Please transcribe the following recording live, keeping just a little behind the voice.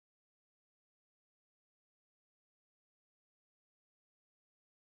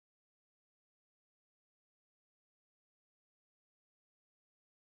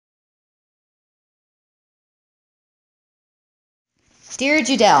Dear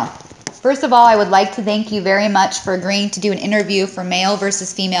Judell, first of all, I would like to thank you very much for agreeing to do an interview for Male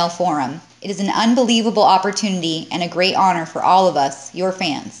versus Female Forum. It is an unbelievable opportunity and a great honor for all of us, your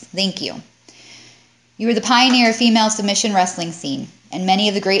fans. Thank you. You were the pioneer of female submission wrestling scene, and many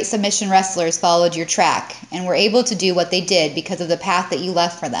of the great submission wrestlers followed your track and were able to do what they did because of the path that you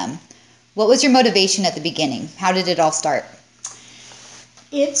left for them. What was your motivation at the beginning? How did it all start?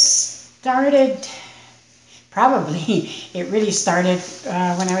 It started, it really started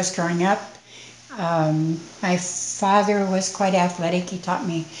when I was growing up. My father was quite athletic. He taught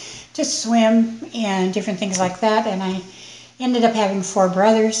me to swim and different things like that, and I ended up having 4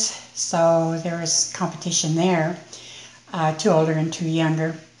 brothers, so there was competition there, 2 older and 2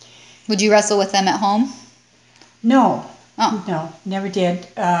 younger. Would you wrestle with them at home? No. Oh. No, never did.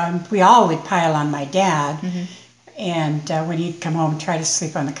 We all would pile on my dad, and when he'd come home and try to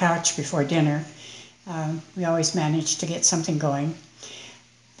sleep on the couch before dinner, we always managed to get something going.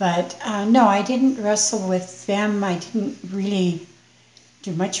 But no, I didn't wrestle with them. I didn't really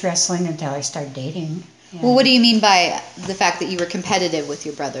do much wrestling until I started dating. Well, what do you mean by the fact that you were competitive with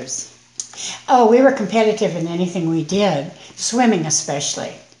your brothers? Oh, we were competitive in anything we did, swimming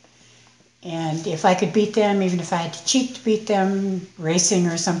especially. And if I could beat them, even if I had to cheat to beat them, racing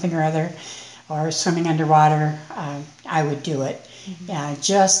or something or other, or swimming underwater, I would do it.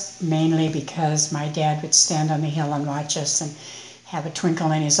 Just mainly because my dad would stand on the hill and watch us and have a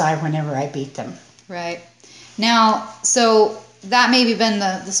twinkle in his eye whenever I beat them. Right. Now, so that maybe been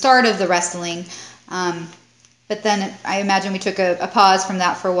the start of the wrestling, but then I imagine we took a pause from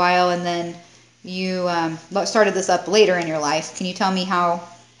that for a while, and then you started this up later in your life. Can you tell me how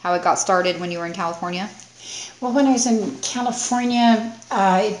it got started when you were in California? Well, when I was in California,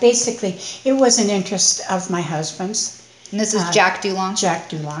 it was an interest of my husband's. And this is Jack Dulong? Jack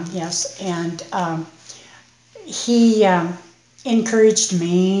Dulong, yes. And he encouraged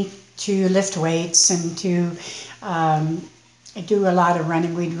me to lift weights and to do a lot of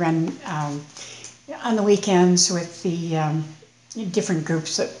running. We'd run on the weekends with the different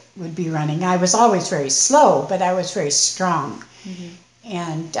groups that would be running. I was always very slow, but I was very strong.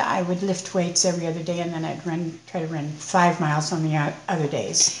 And I would lift weights every other day, and then I'd try to run 5 miles on the other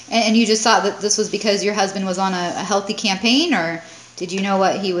days. And you just thought that this was because your husband was on a healthy campaign, or did you know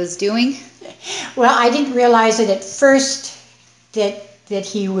what he was doing? Well, I didn't realize it at first that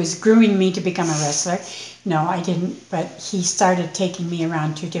he was grooming me to become a wrestler. No, I didn't, but he started taking me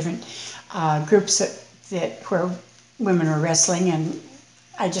around to different groups where women were wrestling, and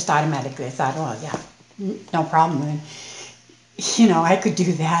I just automatically thought, oh, yeah, no problem. And, I could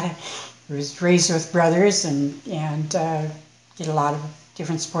do that. I was raised with brothers and did a lot of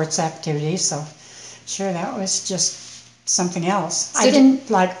different sports activities, so sure, that was just something else. So I didn't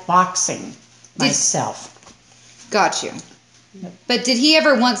like boxing myself. Got you. But did he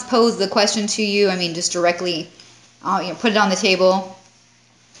ever once pose the question to you, I mean, just directly, put it on the table,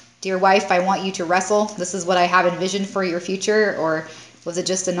 dear wife, I want you to wrestle, this is what I have envisioned for your future, or was it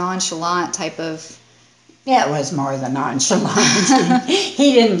just a nonchalant type of... Yeah, it was more than nonchalant.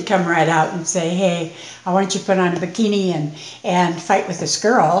 He didn't come right out and say, hey, I want you to put on a bikini and fight with this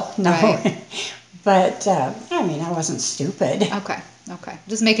girl. No. Right. But, I wasn't stupid. Okay.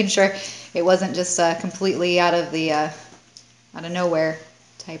 Just making sure it wasn't just completely out of nowhere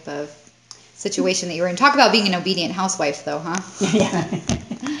type of situation that you were in. Talk about being an obedient housewife, though, huh?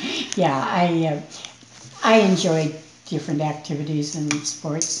 Yeah, I enjoyed different activities and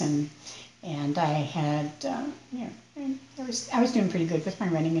sports, and I had, I was doing pretty good with my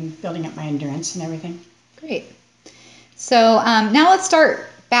running and building up my endurance and everything. Great. So now let's start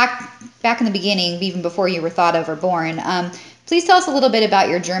back in the beginning, even before you were thought of or born. Please tell us a little bit about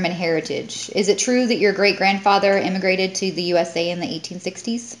your German heritage. Is it true that your great-grandfather immigrated to the USA in the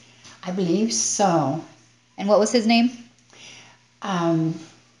 1860s? I believe so. And what was his name?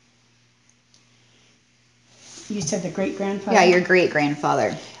 You said the great-grandfather? Yeah, your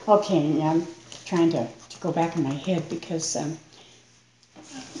great-grandfather. Okay, I'm trying to go back in my head because,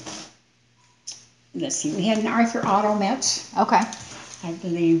 let's see, we had an Arthur Otto Metz. Okay. I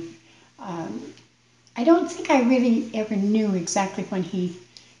believe. I don't think I really ever knew exactly when he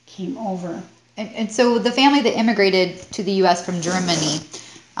came over. And so the family that immigrated to the U.S. from Germany,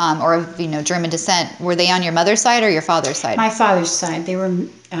 or German descent, were they on your mother's side or your father's side? My father's side. They were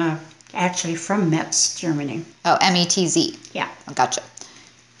actually from Metz, Germany. Oh, M-E-T-Z. Yeah. Oh, gotcha.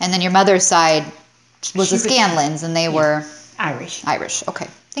 And then your mother's side was the Scanlons, and they were... Irish. Okay,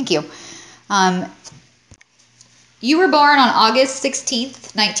 thank you. You were born on August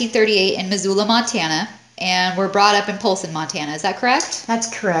 16th, 1938 in Missoula, Montana, and were brought up in Polson, Montana. Is that correct? That's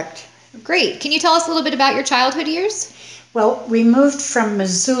correct. Great. Can you tell us a little bit about your childhood years? Well, we moved from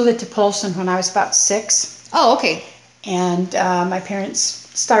Missoula to Polson when I was about 6. Oh, okay. And my parents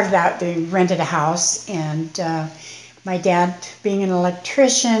started out, they rented a house, and my dad, being an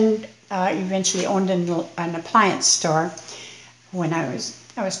electrician, eventually owned an appliance store when I was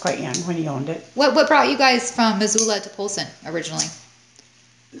quite young when he owned it. What brought you guys from Missoula to Polson originally?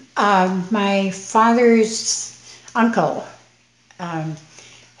 My father's uncle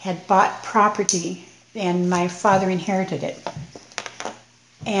had bought property, and my father inherited it.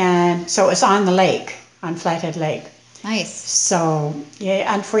 And so it was on the lake, on Flathead Lake. Nice. So,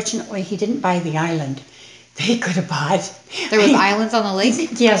 yeah, unfortunately, he didn't buy the island they could have bought. There was islands on the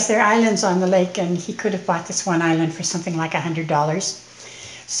lake? Yes, there are islands on the lake, and he could have bought this one island for something like $100.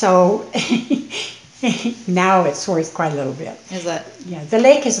 So now it's worth quite a little bit. Is it? Yeah, the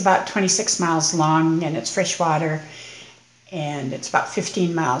lake is about 26 miles long, and it's freshwater, and it's about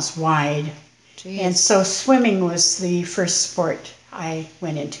 15 miles wide. Jeez. And so swimming was the first sport I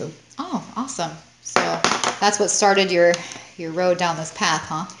went into. Oh, awesome. So that's what started your road down this path,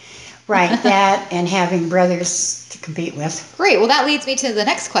 huh? Right, that and having brothers to compete with. Great. Well, that leads me to the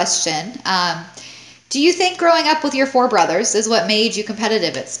next question. Do you think growing up with your 4 brothers is what made you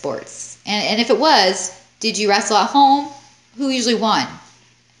competitive at sports? And if it was, did you wrestle at home? Who usually won?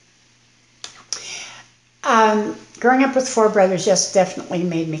 Growing up with 4 brothers, yes, definitely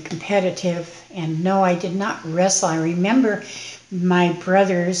made me competitive. And no, I did not wrestle. I remember my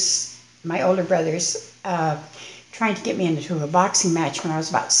brothers, my older brothers, trying to get me into a boxing match when I was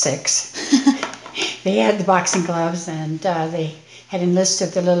about 6. They had the boxing gloves, and they had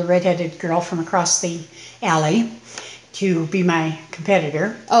enlisted the little redheaded girl from across the alley to be my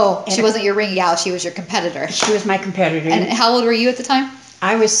competitor. Oh, she wasn't your ring gal, she was your competitor. She was my competitor. And how old were you at the time?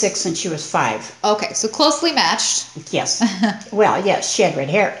 I was 6 and she was 5. Okay, so closely matched. Yes. Well, yes, she had red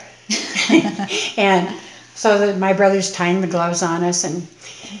hair. And so my brothers tying the gloves on us, and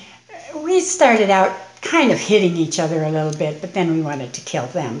we started out kind of hitting each other a little bit, but then we wanted to kill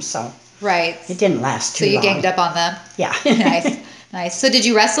them, so right. It didn't last too long. So you ganged up on them? Yeah. Nice. Nice. So did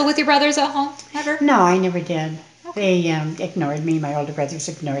you wrestle with your brothers at home ever? No, I never did. Okay. They ignored me. My older brothers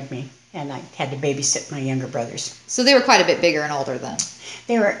ignored me, and I had to babysit my younger brothers. So they were quite a bit bigger and older then?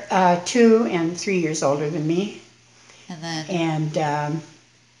 They were 2 and 3 years older than me. And then? And,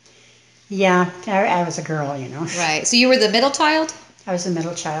 yeah, I was a girl, you know. Right. So you were the middle child? I was the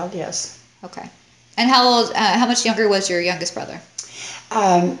middle child, yes. Okay. And how much younger was your youngest brother?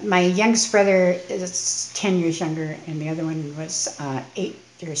 My youngest brother is 10 years younger, and the other one was 8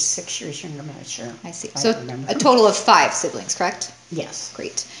 or 6 years younger. I'm not sure. I see. So a total of 5 siblings, correct? Yes.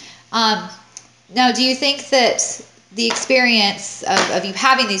 Great. Now, do you think that the experience of you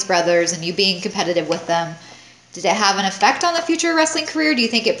having these brothers and you being competitive with them, did it have an effect on the future wrestling career? Do you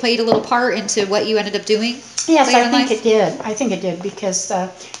think it played a little part into what you ended up doing? Yes, I think it did. I think it did, because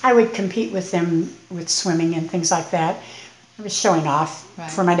I would compete with them with swimming and things like that. I was showing off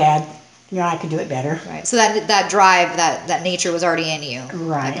for my dad. You know, I could do it better. Right. So that drive, that nature was already in you.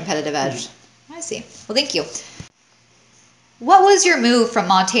 Right. That competitive edge. I see. Well, thank you. What was your move from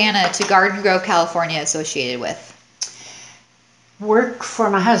Montana to Garden Grove, California associated with? Work for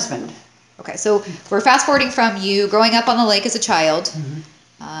my husband. Okay, so we're fast forwarding from you growing up on the lake as a child.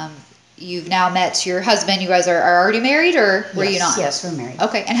 Mm-hmm. You've now met your husband. You guys are already married, or were you not? Yes, we're married.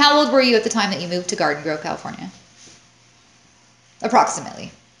 Okay, and how old were you at the time that you moved to Garden Grove, California?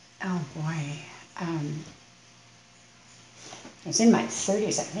 Approximately. Oh, boy. I was in my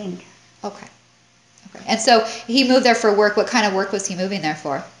 30s, I think. Okay. Okay. And so he moved there for work. What kind of work was he moving there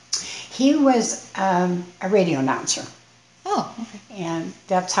for? He was a radio announcer. Oh, okay. And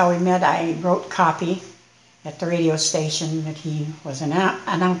that's how we met. I wrote copy at the radio station that he was an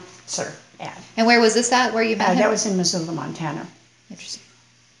announcer at. And where was this at, where you met him? That was in Missoula, Montana. Interesting.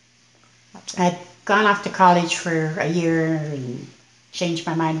 Gotcha. I'd gone off to college for a year and changed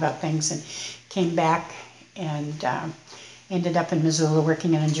my mind about things, and came back and ended up in Missoula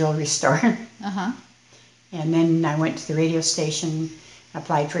working in a jewelry store. Uh-huh. And then I went to the radio station,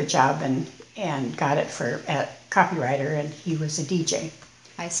 applied for a job, and got it for a copywriter, and he was a DJ.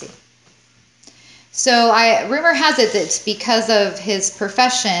 I see. So rumor has it that because of his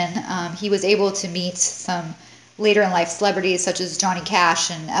profession, he was able to meet some later in life celebrities such as Johnny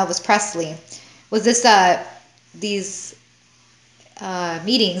Cash and Elvis Presley. Was this these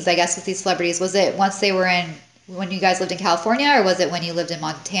meetings, I guess, with these celebrities, was it once they were when you guys lived in California, or was it when you lived in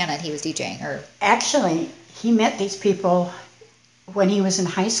Montana and he was DJing? Or actually, he met these people when he was in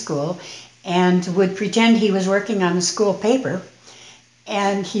high school and would pretend he was working on the school paper.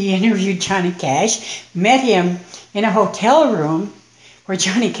 And he interviewed Johnny Cash, met him in a hotel room where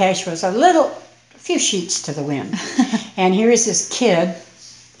Johnny Cash was a few sheets to the wind. And here is this kid,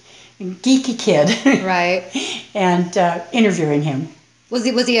 geeky kid, Right. and interviewing him. Was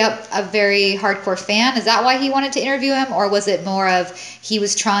he a very hardcore fan? Is that why he wanted to interview him, or was it more of he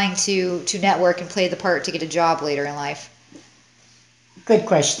was trying to network and play the part to get a job later in life? Good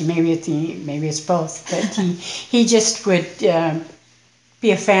question. Maybe it's both. But he just would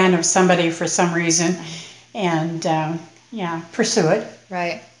be a fan of somebody for some reason, and pursue it.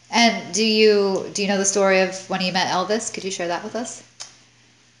 Right. And do you know the story of when you met Elvis? Could you share that with us?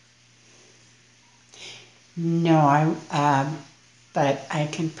 No, but I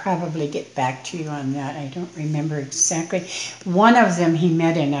can probably get back to you on that. I don't remember exactly. One of them he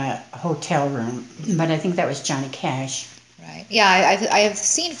met in a hotel room, but I think that was Johnny Cash. Right. Yeah, I have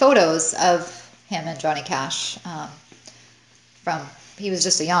seen photos of him and Johnny Cash from he was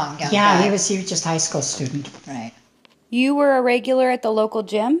just a young guy. He was just a high school student. Right. You were a regular at the local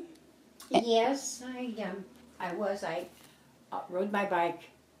gym? Yes, I was. I rode my bike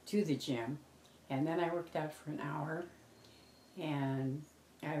to the gym, and then I worked out for an hour, and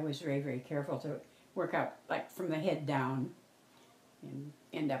I was very, very careful to work out like from the head down and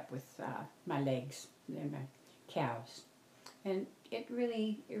end up with my legs and my calves. And it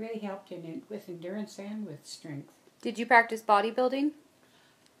really helped with endurance and with strength. Did you practice bodybuilding?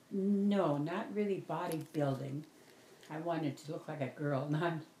 No, not really bodybuilding. I wanted to look like a girl,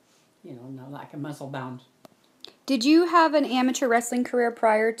 not like a muscle bound. Did you have an amateur wrestling career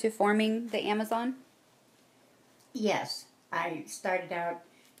prior to forming the Amazon? Yes, I started out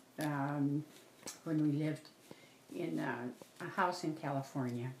when we lived in a house in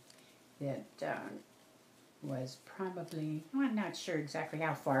California that was probably, I'm not sure exactly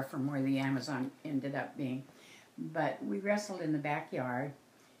how far from where the Amazon ended up being, but we wrestled in the backyard,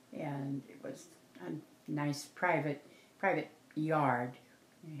 and it was a nice private yard.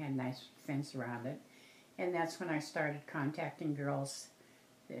 It had a nice fence around it, and that's when I started contacting girls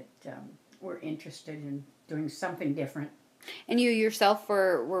that were interested in doing something different. And you yourself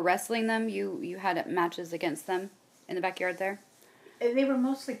were wrestling them? You had matches against them in the backyard there? They were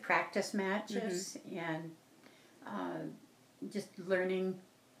mostly practice matches, and just learning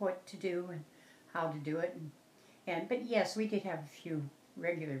what to do and how to do it. But yes, we did have a few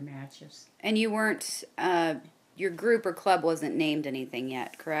regular matches. And you weren't, your group or club wasn't named anything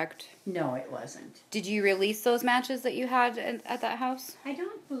yet, correct? No, it wasn't. Did you release those matches that you had at that house? I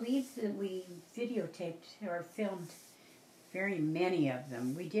don't believe that we videotaped or filmed very many of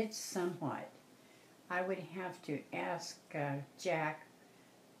them. We did somewhat. I would have to ask Jack,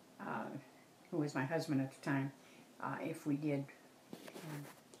 who was my husband at the time, if we did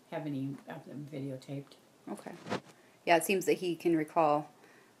have any of them videotaped. Okay. Yeah, it seems that he can recall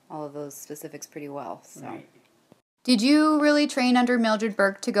all of those specifics pretty well. So. Right. Did you really train under Mildred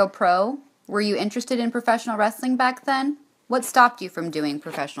Burke to go pro? Were you interested in professional wrestling back then? What stopped you from doing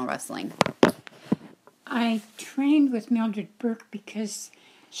professional wrestling? I trained with Mildred Burke because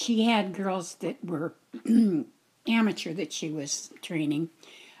she had girls that were amateur that she was training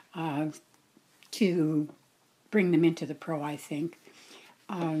to bring them into the pro, I think.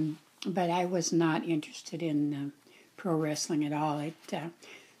 But I was not interested in pro wrestling at all. It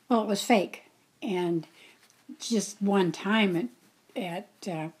was fake. And just one time at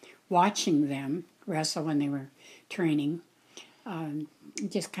watching them wrestle when they were training,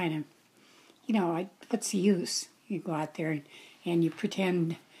 just kind of, what's the use? You go out there and you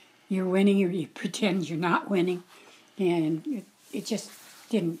pretend you're winning or you pretend you're not winning. And it just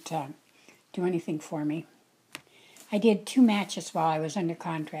didn't do anything for me. I did 2 matches while I was under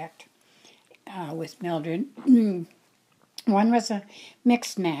contract with Mildred. One was a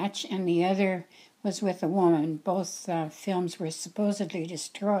mixed match, and the other was with a woman. Both films were supposedly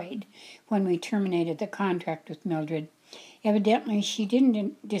destroyed when we terminated the contract with Mildred. Evidently, she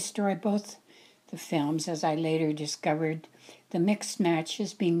didn't destroy both the films, as I later discovered. The mixed match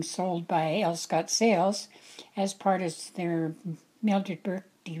is being sold by L. Scott Sales as part of their Mildred Burke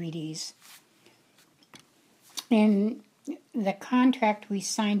DVDs. And the contract we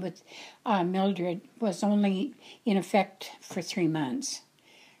signed with Mildred was only in effect for 3 months.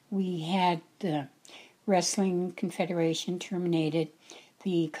 We had the Wrestling Confederation terminated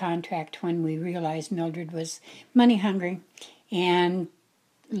the contract when we realized Mildred was money hungry and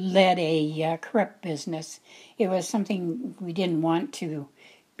led a corrupt business. It was something we didn't want to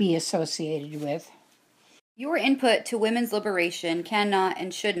be associated with. Your input to women's liberation cannot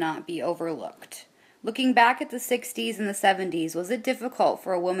and should not be overlooked. Looking back at the 60s and the 70s, was it difficult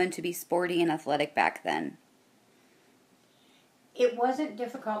for a woman to be sporty and athletic back then? It wasn't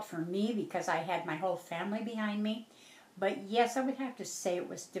difficult for me because I had my whole family behind me, But yes, I would have to say it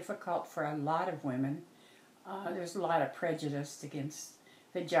was difficult for a lot of women. There's a lot of prejudice against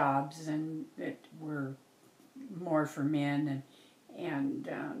the jobs and that were more for men and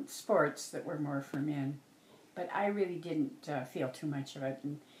sports that were more for men. But I really didn't feel too much of it,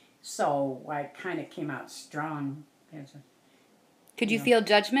 and so I kind of came out strong. Could you feel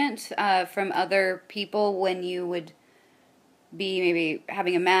judgment from other people when you would be maybe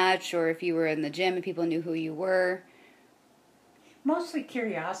having a match, or if you were in the gym and people knew who you were? Mostly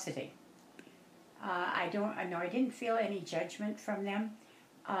curiosity. I didn't feel any judgment from them.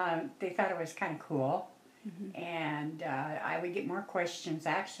 They thought it was kind of cool, and I would get more questions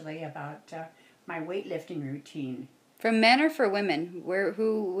actually about my weightlifting routine. From men or for women?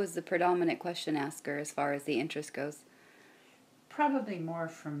 Who was the predominant question asker as far as the interest goes? Probably more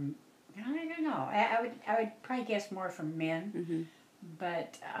from, I don't know. I would probably guess more from men,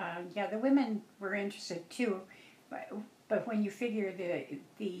 but yeah, the women were interested too. But when you figure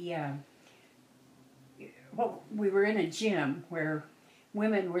we were in a gym where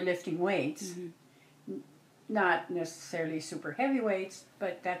women were lifting weights, not necessarily super heavy weights,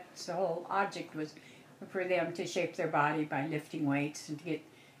 but that's the whole object was for them to shape their body by lifting weights and to get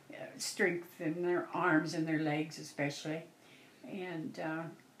strength in their arms and their legs especially, and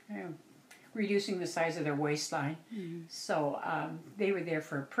reducing the size of their waistline. So they were there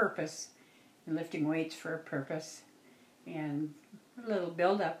for a purpose, and lifting weights for a purpose, and a little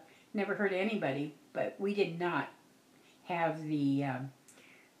build-up. Never hurt anybody, but we did not have the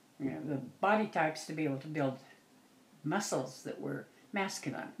the body types to be able to build muscles that were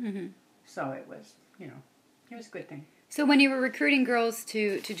masculine. So it was, it was a good thing. So when you were recruiting girls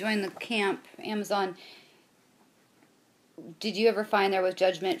to join the camp, Amazon, did you ever find there was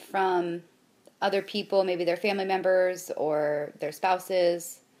judgment from other people, maybe their family members or their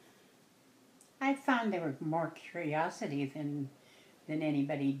spouses? I found there was more curiosity than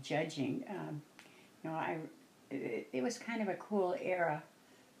anybody judging. It was kind of a cool era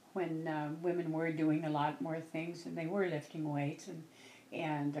when women were doing a lot more things, and they were lifting weights,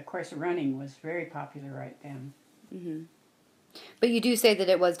 and of course running was very popular right then. But you do say that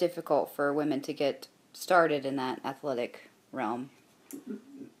it was difficult for women to get started in that athletic realm.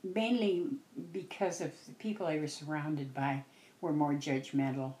 Mainly because of the people I was surrounded by were more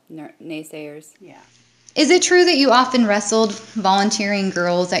judgmental. Naysayers. Yeah. Is it true that you often wrestled volunteering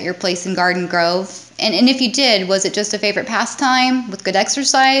girls at your place in Garden Grove? And if you did, was it just a favorite pastime with good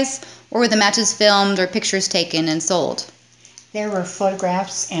exercise, or were the matches filmed or pictures taken and sold? There were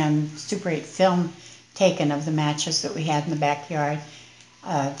photographs and Super 8 film taken of the matches that we had in the backyard.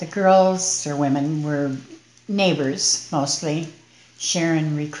 The girls, or women, were neighbors mostly.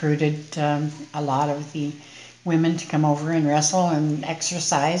 Sharon recruited a lot of the women to come over and wrestle and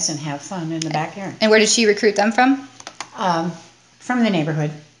exercise and have fun in the backyard. And where did she recruit them from? From the neighborhood.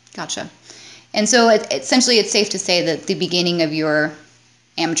 Gotcha. And so essentially it's safe to say that the beginning of your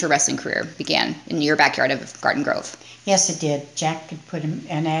amateur wrestling career began in your backyard of Garden Grove. Yes, it did. Jack could put an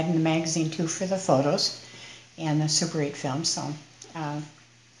ad in the magazine too for the photos and the Super 8 film, so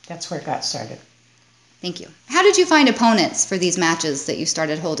that's where it got started. Thank you. How did you find opponents for these matches that you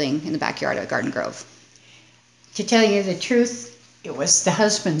started holding in the backyard of Garden Grove? To tell you the truth, it was the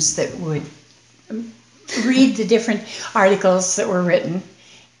husbands that would read the different articles that were written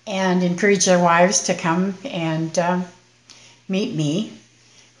and encourage their wives to come and meet me,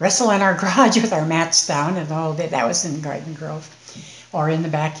 wrestle in our garage with our mats down and all that. That was in Garden Grove or in the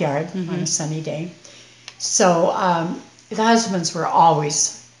backyard on a sunny day. So the husbands were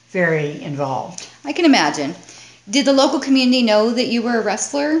always very involved. I can imagine. Did the local community know that you were a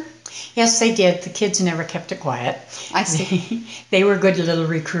wrestler? Yes, they did. The kids never kept it quiet. I see. They were good little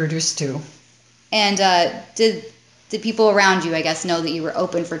recruiters too. And did people around you, I guess, know that you were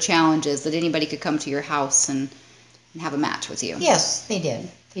open for challenges, that anybody could come to your house and have a match with you? Yes, they did.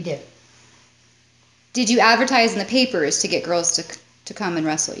 They did. Did you advertise in the papers to get girls to come and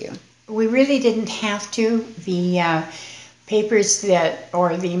wrestle you? We really didn't have to. The papers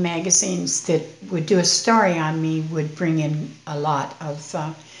or the magazines that would do a story on me would bring in a lot of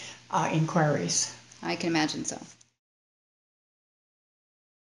inquiries. I can imagine so.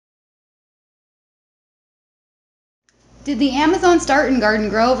 Did the Amazon start in Garden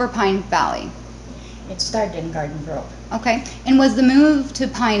Grove or Pine Valley? It started in Garden Grove. Okay. And was the move to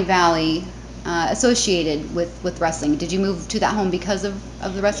Pine Valley associated with wrestling? Did you move to that home because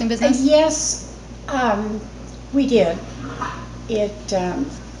of the wrestling business? Yes, we did. It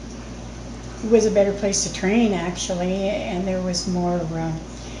was a better place to train, actually, and there was more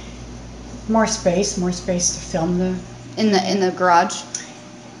space to film in the garage.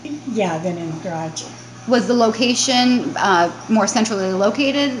 Yeah, than in the garage. Was the location more centrally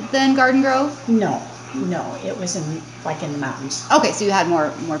located than Garden Grove? No, it was like in the mountains. Okay, so you had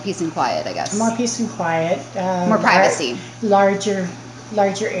more peace and quiet, I guess. More peace and quiet. More privacy. Larger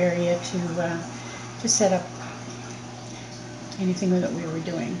area to set up anything that we were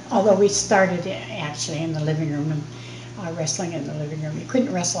doing. Although we started actually in the living room and wrestling in the living room. You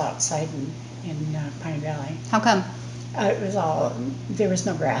couldn't wrestle outside in Pine Valley. How come? It was there was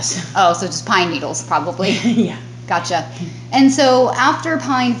no grass. Oh, so just pine needles, probably. Yeah. Gotcha. And so after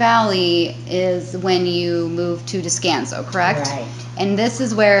Pine Valley is when you moved to Descanso, correct? Right. And this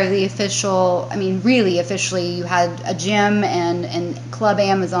is where the really officially, you had a gym and Club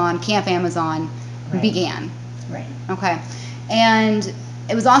Amazon, Camp Amazon began. Right. Okay. And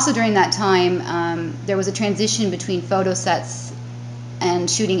it was also during that time, there was a transition between photo sets and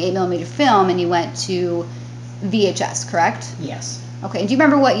shooting 8mm film, and you went to VHS, correct? Yes. Okay. And do you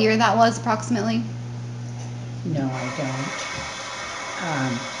remember what year that was approximately? No, I don't.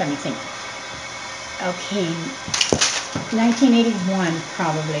 Let me think. Okay, 1981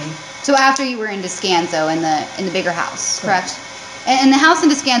 probably. So after you were in Descanso in the bigger house, correct? And the house in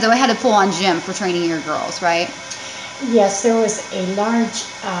Descanso, it had a full-on gym for training your girls, right? Yes, there was a large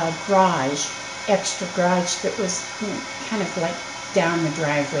extra garage that was kind of like down the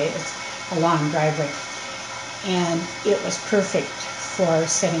driveway. It's a long driveway, and it was perfect for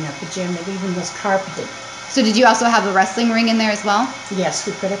setting up a gym. It even was carpeted. So did you also have a wrestling ring in there as well? Yes,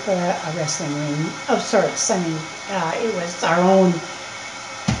 we put up a wrestling ring of sorts. I mean, it was our own,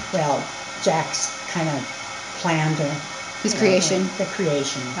 well, Jack's kind of plan to... His creation? The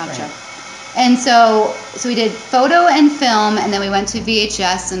creation. Gotcha. Right. And so we did photo and film, and then we went to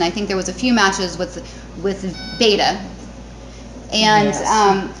VHS, and I think there was a few matches with Beta. And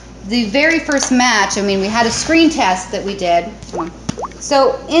Yes. The very first match, we had a screen test that we did.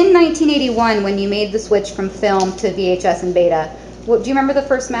 So in 1981, when you made the switch from film to VHS and Beta, do you remember the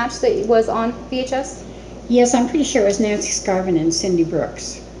first match that was on VHS? Yes, I'm pretty sure it was Nancy Scarvin and Cindy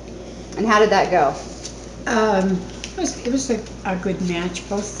Brooks. And how did that go? It was a good match.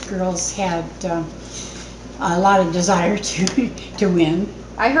 Both girls had a lot of desire to win.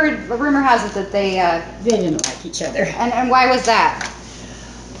 I heard, a rumor has it that they didn't like each other. And why was that?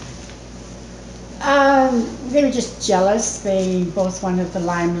 They were just jealous. They both wanted the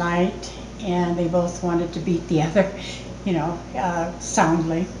limelight, and they both wanted to beat the other,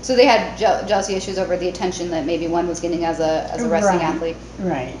 soundly. So they had jealousy issues over the attention that maybe one was getting as a wrestling athlete.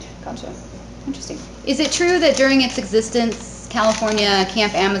 Right. Gotcha. Interesting. Is it true that during its existence, California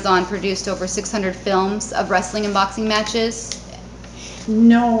Camp Amazon produced over 600 films of wrestling and boxing matches?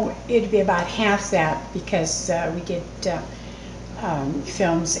 No, it'd be about half that, because we did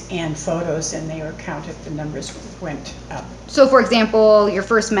films and photos, and they were counted. The numbers went up. So, for example, your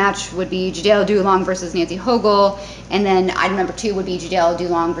first match would be Judell Dulong versus Nancy Hogle, and then item number 2 would be Judell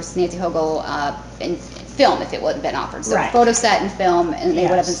Dulong versus Nancy Hogle in film, if it would have been offered. So, right. Photo set and film, and they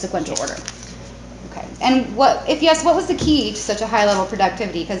would have in Yes. sequential order. Okay. And if yes, what was the key to such a high level of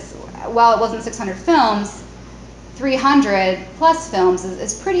productivity? Because while it wasn't 600 films, 300 plus films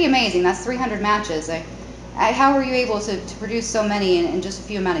is pretty amazing. That's 300 matches. How were you able to produce so many in just a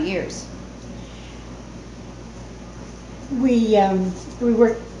few amount of years? We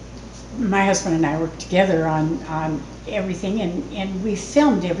worked, my husband and I worked together on everything, and we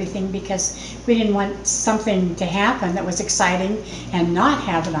filmed everything because we didn't want something to happen that was exciting and not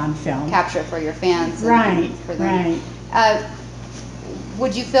have it on film. Capture it for your fans. Right, for them. right.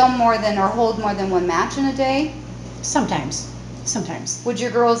 Would you film more than or hold more than one match in a day? Sometimes. Would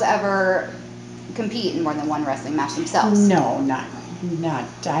your girls ever compete in more than one wrestling match themselves? No, not.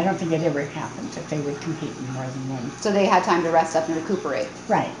 I don't think it ever happened that they would compete in more than one. So they had time to rest up and recuperate.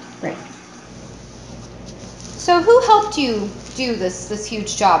 Right. So who helped you do this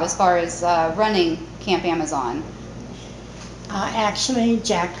huge job as far as running Camp Amazon? Actually,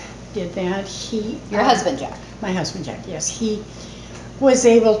 Jack did that. Your husband, Jack? My husband, Jack, yes. He was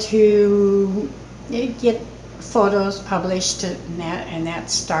able to get photos published, and that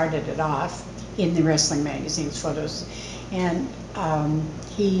started it off in the wrestling magazines, photos. And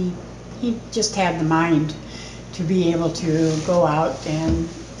he just had the mind to be able to go out and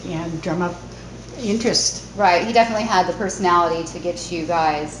drum up interest. Right, he definitely had the personality to get you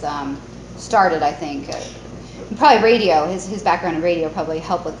guys started, I think. Probably radio, his background in radio probably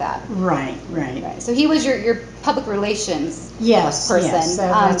helped with that. Right. So he was your public relations person. Yes,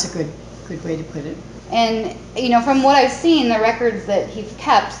 that's a good way to put it. And, from what I've seen, the records that he's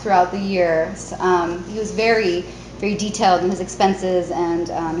kept throughout the years, he was very, very detailed in his expenses and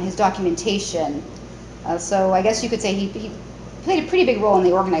his documentation. So I guess you could say he played a pretty big role in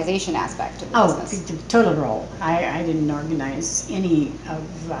the organization aspect of the business. The total role. I didn't organize any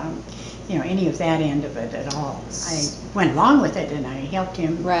of any of that end of it at all. I went along with it and I helped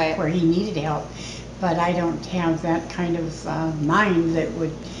him where he needed help, but I don't have that kind of mind that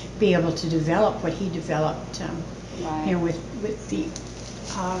would be able to develop what he developed. With the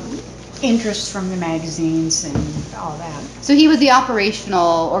interest from the magazines and all that. So he was the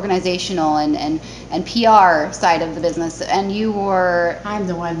operational, organizational, and PR side of the business, and you were... I'm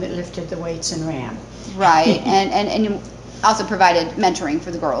the one that lifted the weights and ran. Right, and you also provided mentoring for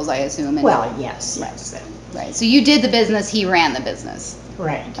the girls, I assume. And well, yes. Right, so you did the business, he ran the business.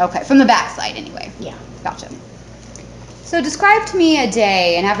 Right. Okay, from the backside anyway. Yeah. Gotcha. So describe to me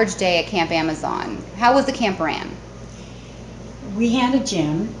an average day at Camp Amazon. How was the camp ran? We had a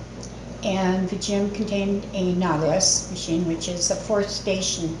gym, and the gym contained a Nautilus machine, which is a fourth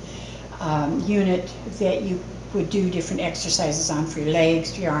station unit that you would do different exercises on for your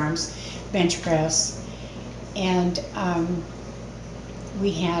legs, your arms, bench press. And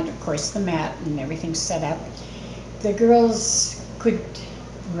we had, of course, the mat and everything set up. The girls could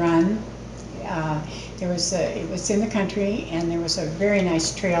run. It was in the country, and there was a very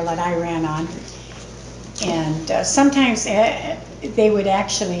nice trail that I ran on. And sometimes they would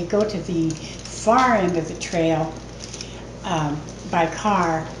actually go to the far end of the trail by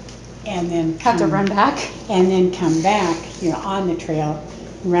car, and then have to run back, and then come back, on the trail,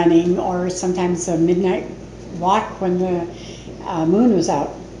 running, or sometimes a midnight walk when the moon was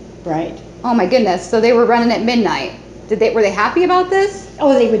out bright. Oh my goodness! So they were running at midnight. Were they happy about this?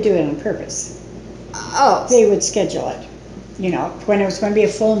 Oh, they would do it on purpose. Oh. They would schedule it, when it was going to be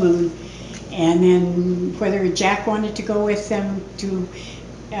a full moon. And then whether Jack wanted to go with them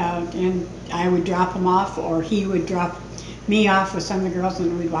and I would drop him off, or he would drop me off with some of the girls,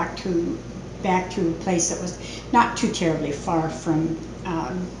 and we'd walk back to a place that was not too terribly far from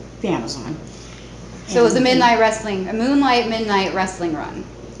the Amazon. So it was a moonlight midnight wrestling run.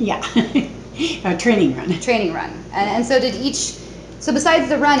 Yeah, a training run. Training run. And so so besides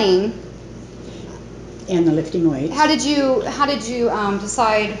the running and the lifting weights, how did you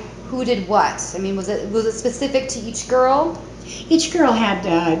decide who did what? I mean, was it specific to each girl? Each girl had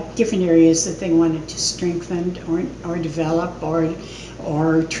different areas that they wanted to strengthen or develop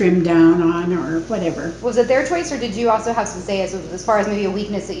or trim down on or whatever. Was it their choice, or did you also have some say as far as maybe a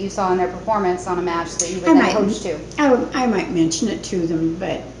weakness that you saw in their performance on a match that you would then coach to? I might mention it to them,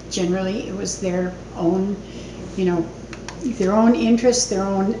 but generally it was their own, their own interests, their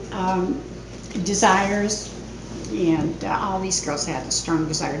own desires. And all these girls had a strong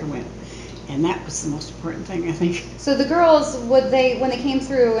desire to win, and that was the most important thing, I think. So the girls, when they came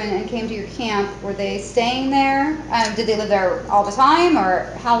through and came to your camp, were they staying there? Did they live there all the time, or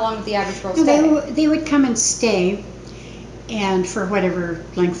how long did the average girl stay? They would come and stay, and for whatever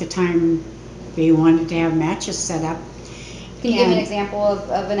length of time they wanted to have matches set up. Can you give me an example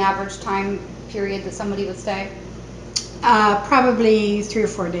of an average time period that somebody would stay? Probably 3 or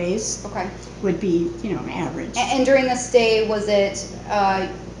 4 days. Okay. Would be, average. And during this stay, was it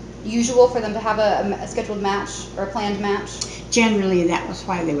usual for them to have a scheduled match or a planned match? Generally, that was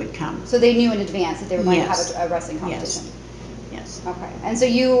why they would come. So they knew in advance that they were going to have a wrestling competition? Yes. Okay. And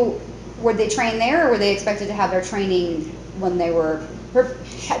so were they trained there, or were they expected to have their training when they were,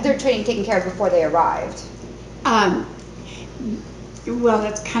 their training taken care of before they arrived? Well,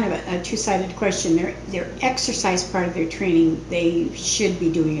 that's kind of a two-sided question. Their exercise part of their training, they should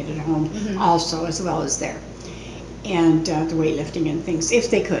be doing it at home also, as well as there. And the weightlifting and things, if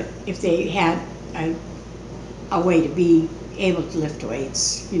they could, if they had a way to be able to lift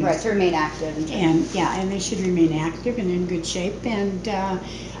weights. Right, to remain active. And they should remain active and in good shape, and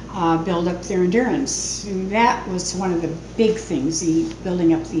build up their endurance. And that was one of the big things,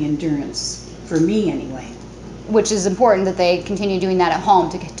 building up the endurance, for me anyway. Which is important that they continue doing that at home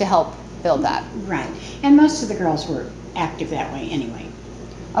to help build that. Right. And most of the girls were active that way anyway.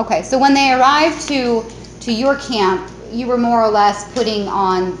 Okay, so when they arrived to your camp, you were more or less putting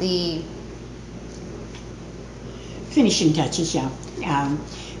on the finishing touches, yeah.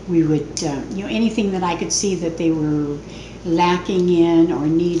 We would, anything that I could see that they were lacking in or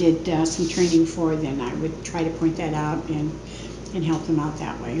needed some training for, then I would try to point that out and help them out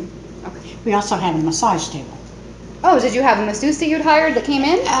that way. Okay. We also had a massage table. Oh, did you have a masseuse that you'd hired that came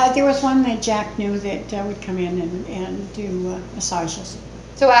in? There was one that Jack knew that would come in and do massages.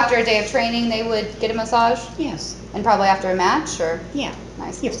 So after a day of training, they would get a massage? Yes. And probably after a match, or? Yeah.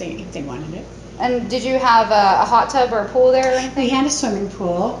 Nice. If they wanted it. And did you have a hot tub or a pool there or anything? We had a swimming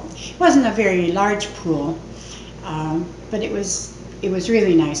pool. It wasn't a very large pool, but it was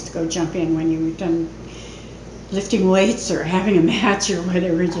really nice to go jump in when you were done lifting weights or having a match or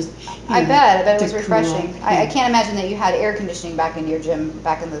whatever. Just I bet it was to refreshing. cool. I can't imagine that you had air conditioning back in your gym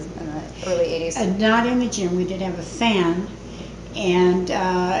back in the early 80s. Not in the gym. We did have a fan, and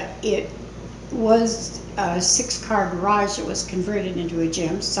it was a 6-car garage that was converted into a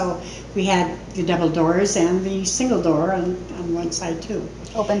gym. So we had the double doors and the single door on one side too.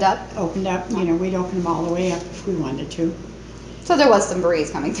 Opened up? Opened up. You know, we'd open them all the way up if we wanted to. So there was some breeze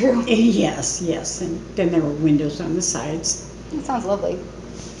coming through. Yes, yes. And then there were windows on the sides. That sounds lovely.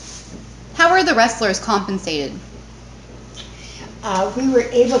 How were the wrestlers compensated? We were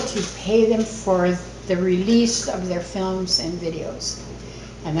able to pay them for the release of their films and videos.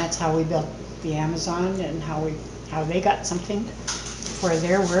 And that's how we built the Amazon and how they got something for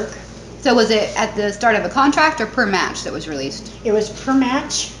their work. So was it at the start of a contract or per match that was released? It was per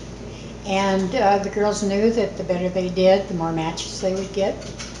match, and the girls knew that the better they did, the more matches they would get.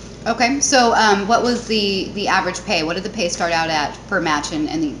 Okay, so what was the average pay? What did the pay start out at per match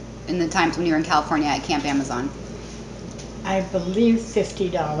in the times when you were in California at Camp Amazon? I believe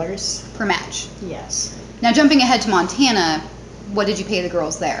 $50. Per match? Yes. Now jumping ahead to Montana, what did you pay the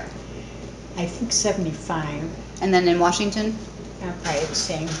girls there? I think 75. And then in Washington? Probably the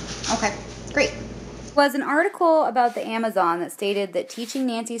same. Okay, great. Was an article about the Amazon that stated that teaching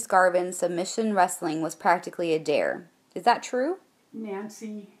Nancy Scarvin submission wrestling was practically a dare. Is that true?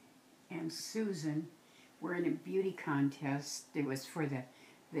 Nancy and Susan were in a beauty contest. It was for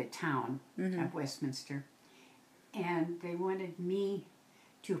the town of Westminster. And they wanted me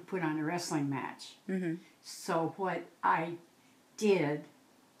to put on a wrestling match. So what I did,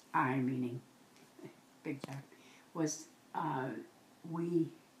 I meaning Big Jack, was we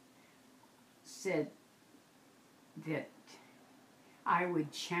said that I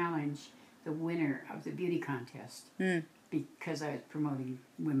would challenge the winner of the beauty contest because I was promoting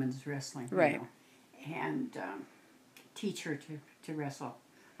women's wrestling, right? You know, and teach her to wrestle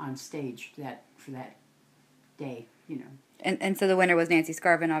on stage for that day, you know. And so the winner was Nancy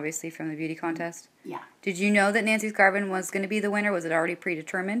Scarvin, obviously, from the beauty contest? Yeah. Did you know that Nancy Scarvin was going to be the winner? Was it already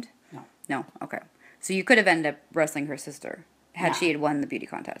predetermined? No. No, okay. So you could have ended up wrestling her sister had she had won the beauty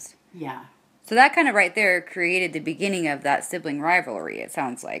contest. Yeah. So that kind of right there created the beginning of that sibling rivalry, it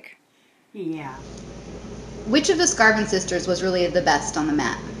sounds like. Yeah. Which of the Scarvin sisters was really the best on the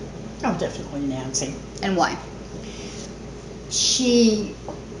mat? Oh, definitely Nancy. And why? She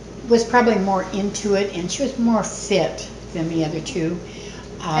was probably more into it, and she was more fit than the other two.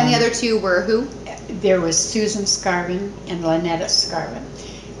 And the other two were who? There was Susan Scarvin and Lynetta Scarvin.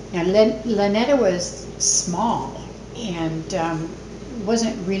 Now, Lynetta was small and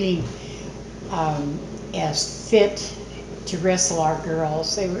wasn't really as fit to wrestle our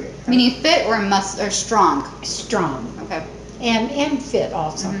girls. They were Meaning fit or strong? strong. Okay. And fit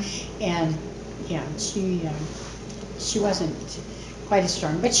also. And yeah, she wasn't quite as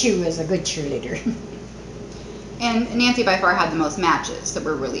strong, but she was a good cheerleader. And Nancy by far had the most matches that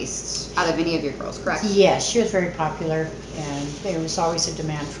were released out of any of your girls, correct? Yes, she was very popular, and there was always a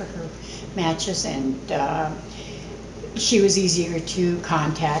demand for her matches, and she was easier to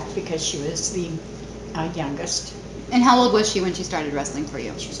contact because she was the youngest. And how old was she when she started wrestling for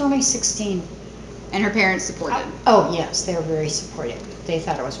you? She was only 16. And her parents supported? Oh, yes, they were very supportive. They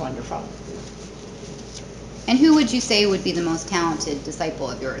thought it was wonderful. And who would you say would be the most talented disciple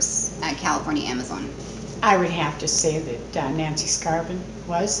of yours at California Amazon? I would have to say that Nancy Scarvin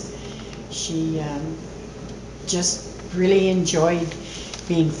was. She just really enjoyed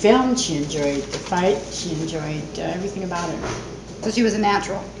being filmed. She enjoyed the fight. She enjoyed everything about it. So she was a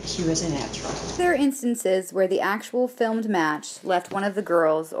natural? She was a natural. There are instances where the actual filmed match left one of the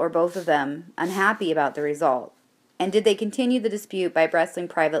girls, or both of them, unhappy about the result. And did they continue the dispute by wrestling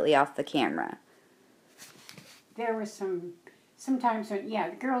privately off the camera? There were sometimes when,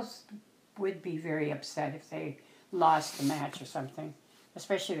 the girls would be very upset if they lost the match or something,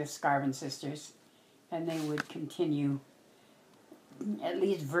 especially the Scarvin sisters, and they would continue, at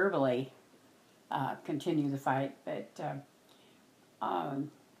least verbally, continue the fight. But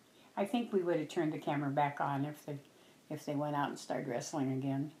I think we would have turned the camera back on if they went out and started wrestling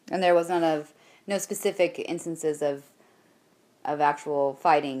again. And there was no specific instances of actual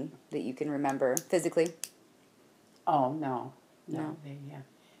fighting that you can remember physically? Oh, no.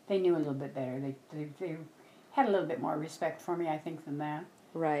 They knew a little bit better. They had a little bit more respect for me, I think, than that.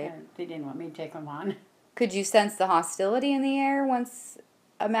 Right. They didn't want me to take them on. Could you sense the hostility in the air once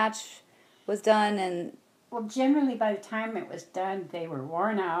a match was done? Well, generally, by the time it was done, they were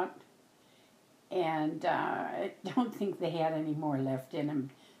worn out, and I don't think they had any more left in them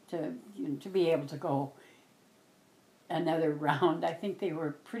to be able to go another round. I think they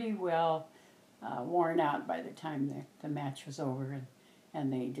were pretty well worn out by the time the match was over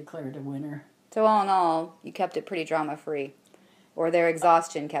and they declared a winner. So all in all, you kept it pretty drama-free. Or their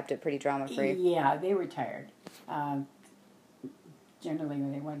exhaustion kept it pretty drama-free. Yeah, they were tired. Generally,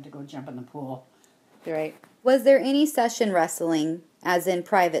 when they wanted to go jump in the pool. Right. Was there any session wrestling, as in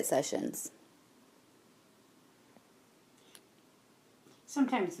private sessions?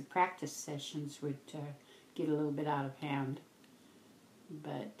 Sometimes the practice sessions would get a little bit out of hand.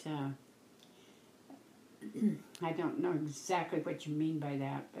 But I don't know exactly what you mean by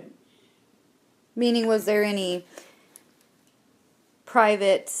that. But Meaning, was there any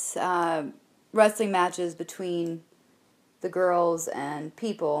private wrestling matches between the girls and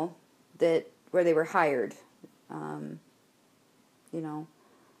people where they were hired? Well,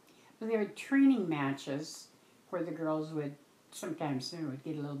 there were training matches where the girls would sometimes it would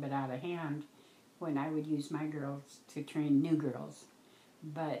get a little bit out of hand when I would use my girls to train new girls.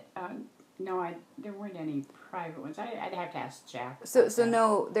 But no, there weren't any private ones. I'd have to ask Jack. So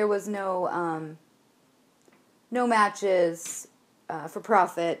no, there was no matches for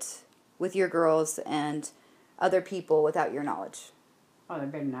profit with your girls and other people without your knowledge. Oh, there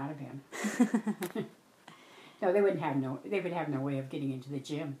better not have been. No, they would have no way of getting into the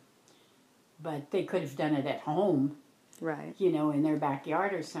gym. But they could have done it at home. Right. In their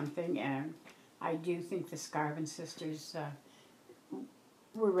backyard or something. And I do think the Scarvin sisters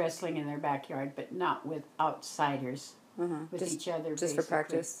were wrestling in their backyard, but not with outsiders, with each other. Just basically. for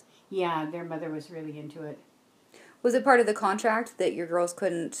practice? Yeah, their mother was really into it. Was it part of the contract that your girls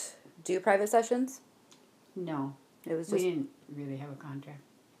couldn't do private sessions? No. It was We just didn't really have a contract.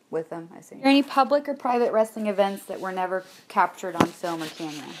 with them, I see. Are there any public or private wrestling events that were never captured on film or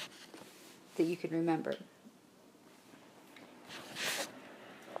camera that you could remember?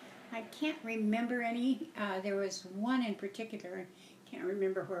 I can't remember any. There was one in particular. Can't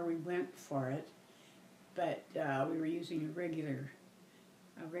remember where we went for it, but we were using a regular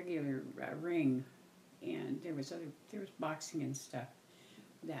ring, and there was boxing and stuff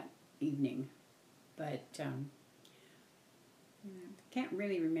that evening, but can't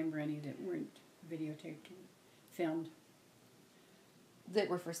really remember any that weren't videotaped and filmed. That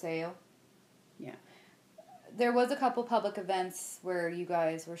were for sale? Yeah. There was a couple public events where you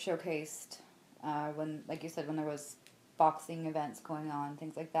guys were showcased when, like you said, when there was boxing events going on,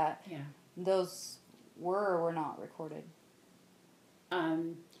 things like that. Yeah. Those were or were not recorded?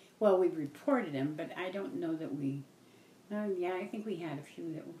 Well, we reported them, but I don't know that we... yeah, I think we had a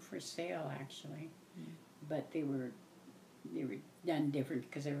few that were for sale, actually. Mm-hmm. But they were done different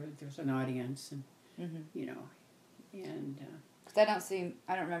because there was an audience, and, and... Because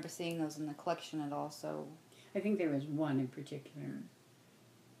I don't remember seeing those in the collection at all, so... I think there was one in particular,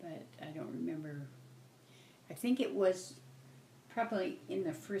 but I don't remember. I think it was probably in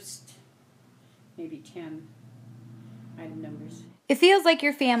the first maybe 10 item numbers. It feels like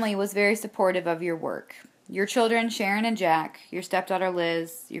your family was very supportive of your work. Your children, Sharon and Jack, your stepdaughter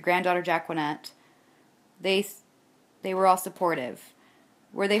Liz, your granddaughter Jacqueline, they were all supportive.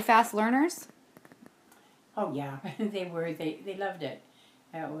 Were they fast learners? Oh yeah, they were. They loved it.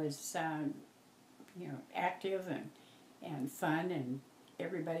 It was active and fun, and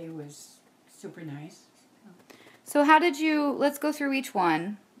everybody was super nice. So how did you, let's go through each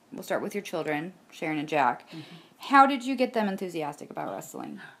one. We'll start with your children, Sharon and Jack. Mm-hmm. How did you get them enthusiastic about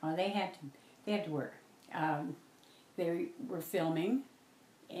wrestling? Well, they had to work. They were filming,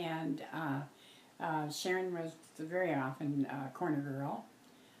 and Sharon was very often corner girl,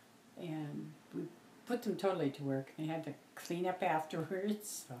 and we put them totally to work. They had to clean up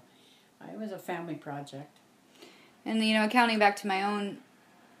afterwards, so it was a family project. And, accounting back to my own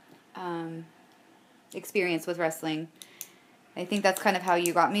experience with wrestling, I think that's kind of how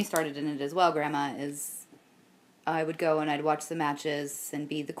you got me started in it as well, Grandma, is I would go and I'd watch the matches and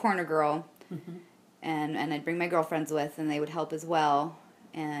be the corner girl, and I'd bring my girlfriends with, and they would help as well.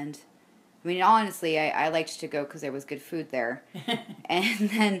 And, honestly, I liked to go because there was good food there. And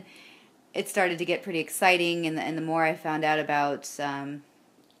then it started to get pretty exciting, and the more I found out about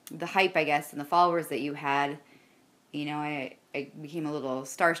the hype, I guess, and the followers that you had, I became a little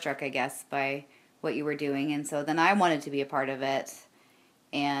starstruck, I guess, by what you were doing. And so then I wanted to be a part of it.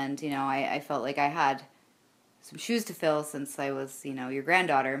 And, I felt like I had some shoes to fill since I was, your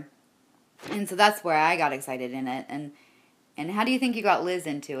granddaughter. And so that's where I got excited in it. And how do you think you got Liz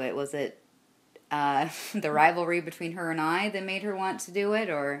into it? Was it the rivalry between her and I that made her want to do it,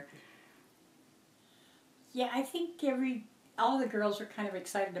 or? Yeah, I think all the girls were kind of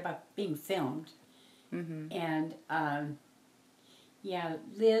excited about being filmed. Mm-hmm. And,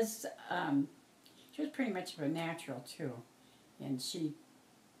 Liz, she was pretty much of a natural, too. And she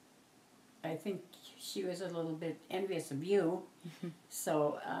I think she was a little bit envious of you.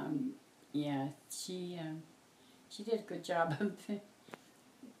 So, yeah, she did a good job of it.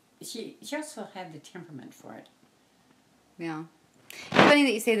 She also had the temperament for it. Yeah. It's funny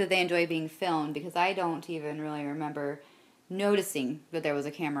that you say that they enjoy being filmed, because I don't even really remember noticing that there was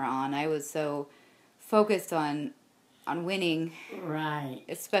a camera on. I was so focused on winning, Right.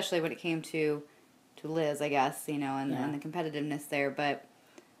 especially when it came to Liz, I guess, and Yeah. the competitiveness there. But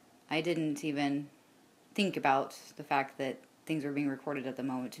I didn't even think about the fact that things were being recorded at the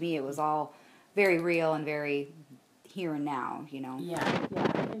moment. To me, it was all very real and very here and now. Yeah.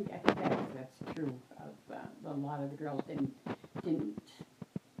 I think that's true. Of a lot of the girls didn't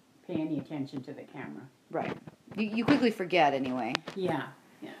pay any attention to the camera. Right. You quickly forget anyway. Yeah.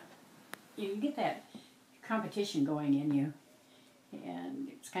 You get that competition going in you, and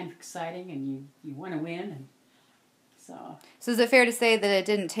it's kind of exciting, and you want to win, and so. So is it fair to say that it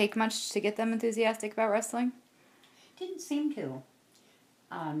didn't take much to get them enthusiastic about wrestling? Didn't seem to.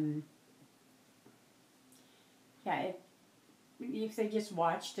 Yeah, if they just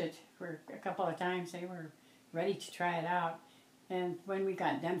watched it for a couple of times, they were ready to try it out. And when we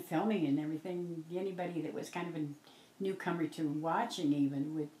got done filming and everything, anybody that was kind of a newcomer to watching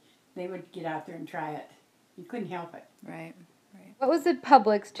even they would get out there and try it. You couldn't help it. Right. What was the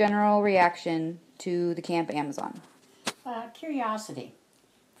public's general reaction to the Camp Amazon? Curiosity,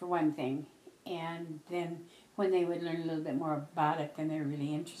 for one thing. And then when they would learn a little bit more about it, then they were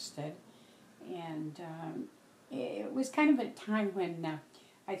really interested. And it was kind of a time when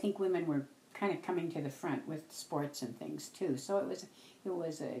I think women were kind of coming to the front with sports and things too. So it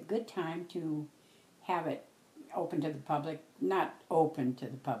was a good time to have it open to the public, not open to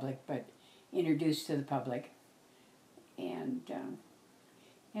the public, but introduced to the public. And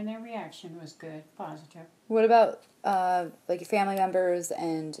their reaction was good, positive. What about like your family members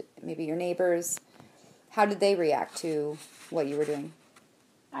and maybe your neighbors? How did they react to what you were doing?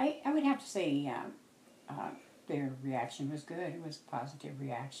 I would have to say their reaction was good. It was a positive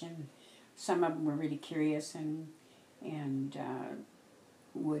reaction. Some of them were really curious and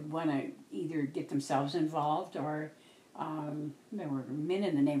would want to either get themselves involved, or there were men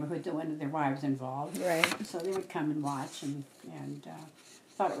in the neighborhood that wanted their wives involved. Right. So they would come and watch and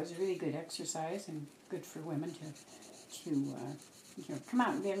thought it was a really good exercise and good for women to come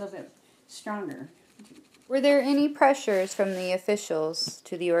out and be a little bit stronger. Were there any pressures from the officials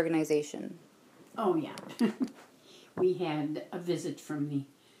to the organization? Oh, yeah. We had a visit from the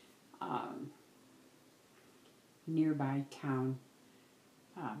nearby town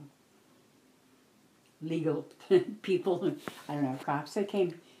legal people. I don't know, cops. They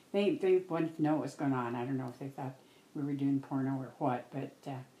came. They wanted to know what was going on. I don't know if they thought we were doing porno or what, but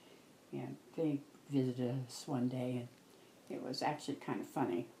yeah, they visited us one day, and it was actually kind of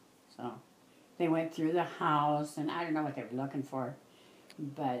funny. So they went through the house, and I don't know what they were looking for,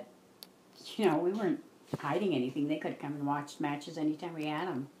 but we weren't hiding anything. They could come and watch matches anytime we had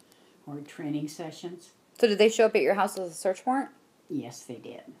them, or training sessions. So did they show up at your house with a search warrant? Yes, they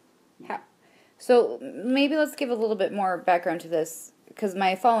did. How? So maybe let's give a little bit more background to this, because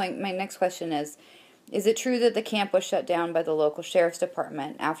my next question is it true that the camp was shut down by the local sheriff's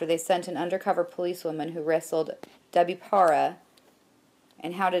department after they sent an undercover policewoman who wrestled Debbie Para,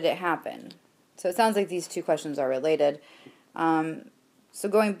 and how did it happen? So it sounds like these two questions are related. So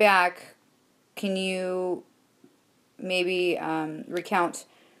going back, can you maybe recount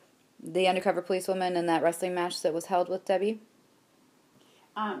the undercover policewoman and that wrestling match that was held with Debbie?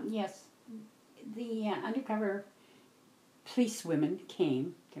 Yes. The undercover policewomen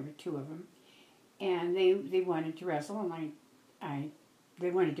came. There were two of them, and they wanted to wrestle, and they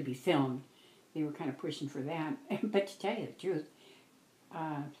wanted to be filmed. They were kind of pushing for that. But to tell you the truth,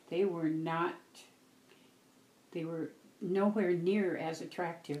 they were nowhere near as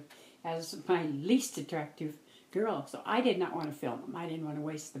attractive as my least attractive girl. So I did not want to film them. I didn't want to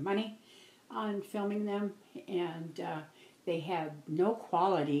waste the money on filming them, and they had no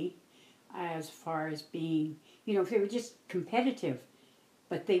quality as far as being, if they were just competitive,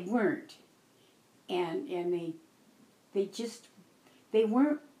 but they weren't, and they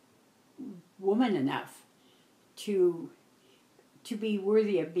weren't woman enough to be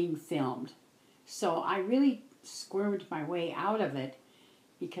worthy of being filmed. So I really squirmed my way out of it,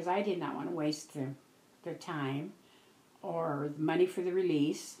 because I did not want to waste their time or the money for the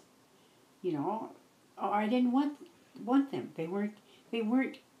release, or I didn't want them. They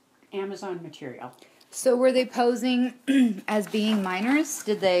weren't Amazon material. So were they posing as being minors?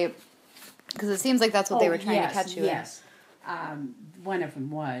 Did they? Because it seems like that's what they were trying to catch you Yes, one of them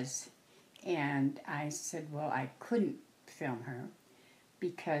was, and I said, well, I couldn't film her,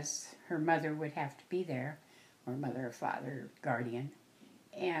 because her mother would have to be there, or mother or father, guardian,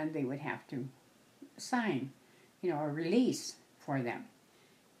 and they would have to sign, a release for them.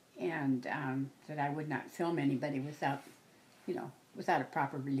 And that I would not film anybody without a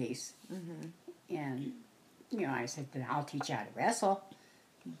proper release. Mm-hmm. And, I said that I'll teach you how to wrestle,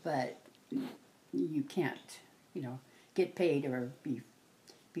 but you can't, get paid or be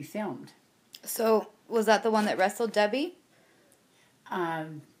filmed. So was that the one that wrestled Debbie?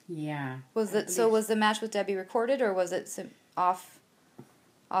 Yeah. Was the match with Debbie recorded, or was it off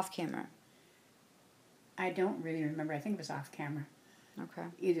camera? I don't really remember. I think it was off camera. Okay.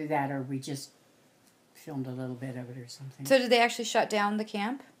 Either that or we just filmed a little bit of it or something. So did they actually shut down the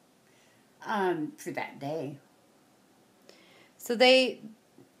camp? For that day. So they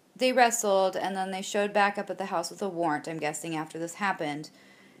wrestled, and then they showed back up at the house with a warrant, I'm guessing, after this happened,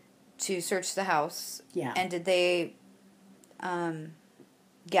 to search the house. Yeah. And did they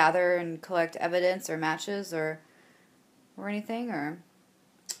gather and collect evidence or matches or anything, or?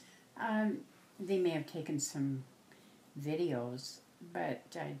 They may have taken some videos, but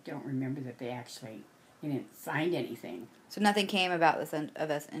I don't remember that they didn't find anything. So nothing came about this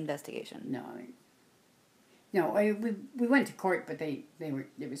investigation? No. No, we went to court, but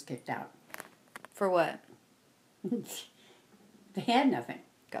it was kicked out. For what? They had nothing.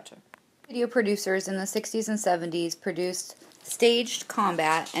 Gotcha. Video producers in the 60s and 70s produced staged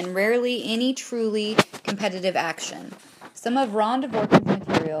combat and rarely any truly competitive action. Some of Ron Dvorak's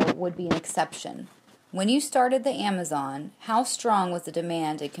material would be an exception. When you started the Amazon, how strong was the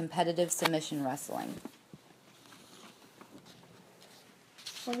demand in competitive submission wrestling?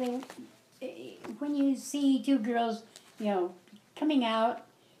 Well, when you see two girls, coming out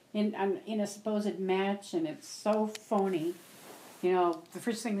in a supposed match, and it's so phony, the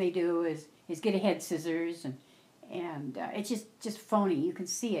first thing they do is get a head scissors, and it's just phony. You can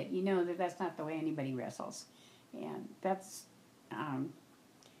see it. You know that's not the way anybody wrestles, and that's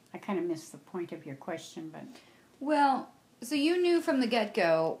I kind of missed the point of your question, but well, so you knew from the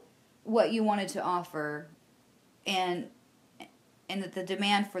get-go what you wanted to offer, and that the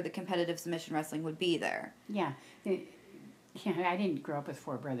demand for the competitive submission wrestling would be there. Yeah. I didn't grow up with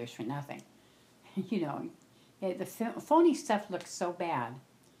four brothers for nothing. The phony stuff looks so bad.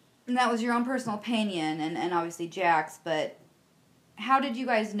 And that was your own personal opinion, and obviously Jack's, but how did you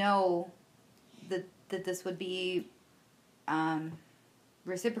guys know that this would be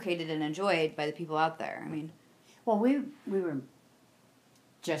reciprocated and enjoyed by the people out there? I mean, well, we were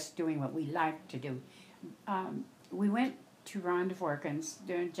just doing what we liked to do. We went to Ron Dvorak's.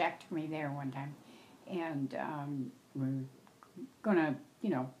 Jack took me there one time, and we're gonna,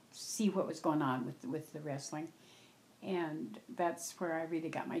 see what was going on with the wrestling, and that's where I really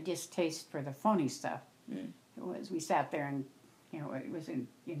got my distaste for the phony stuff. We sat there, and it was in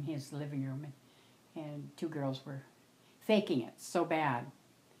his living room, and two girls were faking it so bad.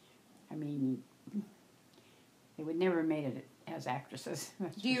 I mean, they would never have made it as actresses.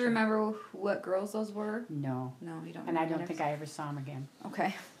 Do you remember what girls those were? No. No, you don't. And I don't think I ever saw them again.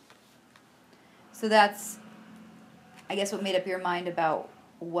 Okay. So that's, I guess, what made up your mind about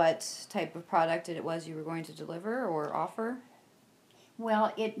what type of product it was you were going to deliver or offer?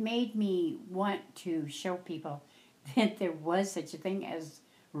 Well, it made me want to show people that there was such a thing as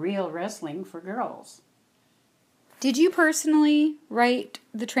real wrestling for girls. Did you personally write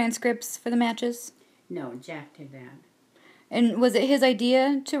the transcripts for the matches? No, Jack did that. And was it his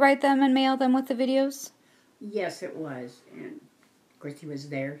idea to write them and mail them with the videos? Yes, it was. And, of course, he was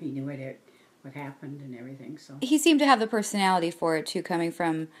there. He knew what happened and everything. So he seemed to have the personality for it, too, coming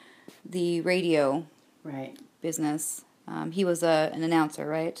from the radio business. He was an announcer,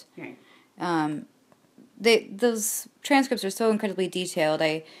 right? Right. Those transcripts are so incredibly detailed.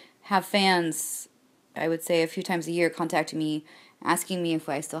 I have fans, I would say a few times a year, contacting me, asking me if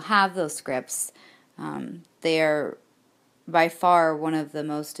I still have those scripts. They are by far one of the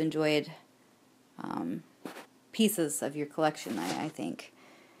most enjoyed pieces of your collection, I think.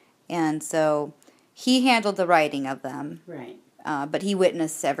 And so he handled the writing of them. Right. But he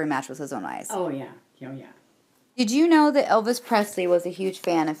witnessed every match with his own eyes. Oh, yeah. Oh, yeah. Did you know that Elvis Presley was a huge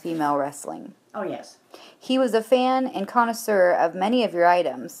fan of female wrestling? Oh, yes. He was a fan and connoisseur of many of your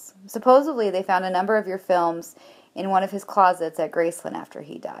items. Supposedly, they found a number of your films in one of his closets at Graceland after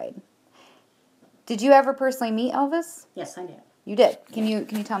he died. Did you ever personally meet Elvis? Yes, I did. You did. Can you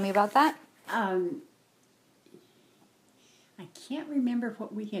tell me about that? I can't remember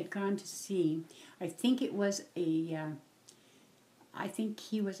what we had gone to see. I think it was I think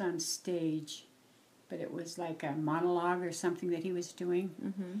he was on stage, but it was like a monologue or something that he was doing.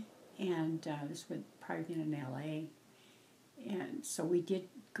 Mm-hmm. And this would probably been in L.A. And so we did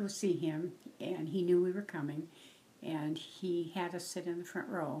go see him, and he knew we were coming, and he had us sit in the front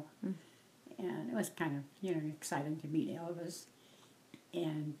row. And it was kind of, exciting to meet Elvis.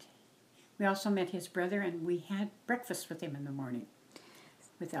 And we also met his brother, and we had breakfast with him in the morning,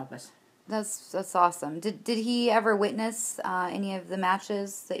 with Elvis. That's awesome. Did he ever witness any of the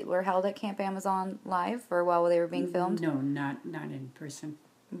matches that were held at Camp Amazon live or while they were being filmed? No, not in person.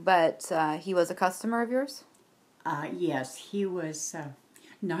 But he was a customer of yours? Yes, he was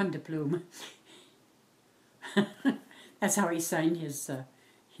non de plume. That's how he signed his.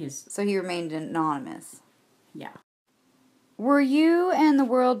 So he remained anonymous. Yeah. Were you and the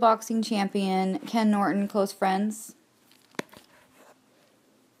world boxing champion Ken Norton close friends?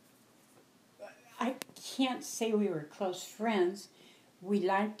 I can't say we were close friends. We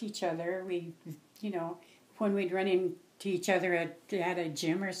liked each other. We, when we'd run into each other at a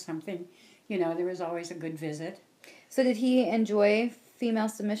gym or something, there was always a good visit. So did he enjoy female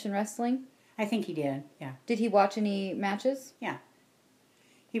submission wrestling? I think he did, yeah. Did he watch any matches? Yeah.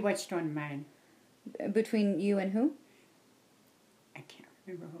 He watched one of mine. Between you and who? I can't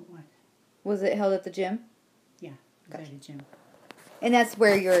remember who it was. Was it held at the gym? Yeah, it was at a gym. And that's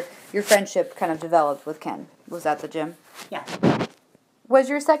where your friendship kind of developed with Ken, was at the gym? Yeah. Was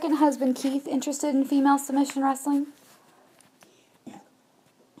your second husband, Keith, interested in female submission wrestling?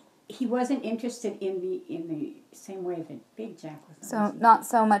 He wasn't interested in the same way that Big Jack was. So not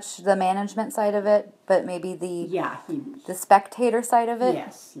so much the management side of it, but maybe the spectator side of it?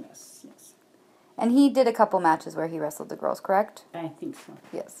 Yes. And he did a couple matches where he wrestled the girls, correct? I think so.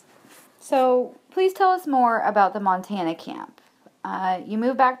 Yes. So please tell us more about the Montana camp. You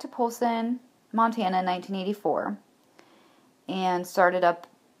moved back to Polson, Montana in 1984 and started up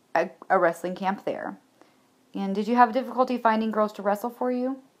a wrestling camp there. And did you have difficulty finding girls to wrestle for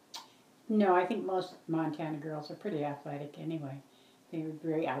you? No, I think most Montana girls are pretty athletic anyway. They were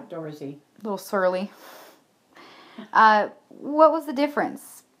very outdoorsy. A little surly. What was the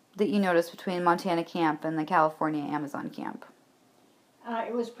difference that you noticed between Montana camp and the California Amazon camp?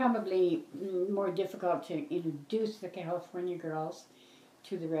 It was probably more difficult to introduce the California girls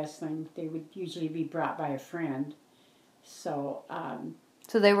to the wrestling. They would usually be brought by a friend. So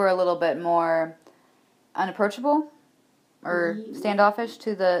they were a little bit more unapproachable or standoffish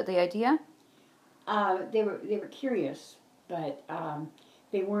to the idea? They were curious, but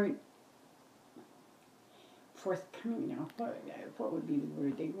they weren't forthcoming. What would be the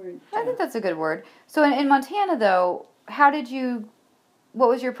word? They weren't. I think that's a good word. So in Montana, though, what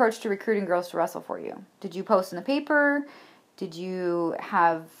was your approach to recruiting girls to wrestle for you? Did you post in the paper? Did you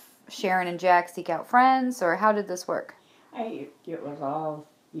have Sharon and Jack seek out friends, or how did this work? It was all,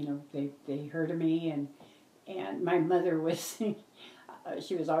 they heard of me, and my mother was,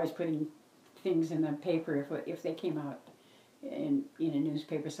 she was always putting things in the paper if they came out in a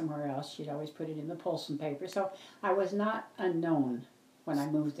newspaper somewhere else. She'd always put it in the Polson paper. So I was not unknown when I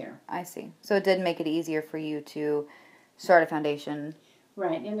moved there. I see. So it did make it easier for you to start a foundation.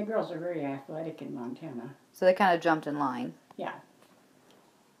 Right, and the girls are very athletic in Montana. So they kind of jumped in line. Yeah.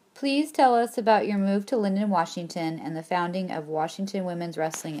 Please tell us about your move to Linden, Washington, and the founding of Washington Women's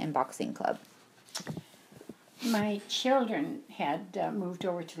Wrestling and Boxing Club. My children had moved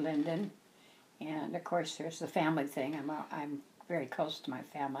over to Linden, and of course there's the family thing. I'm very close to my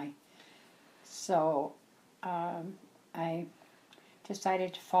family. So I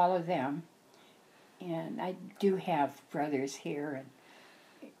decided to follow them, and I do have brothers here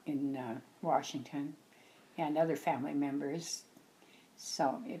in Washington and other family members.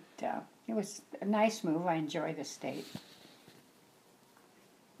 So it was a nice move. I enjoy the state.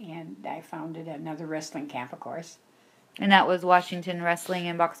 And I founded another wrestling camp, of course. And that was Washington Wrestling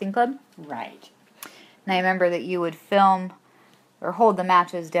and Boxing Club? Right. And I remember that you would film or hold the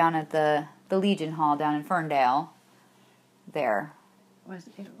matches down at the Legion Hall down in Ferndale there. It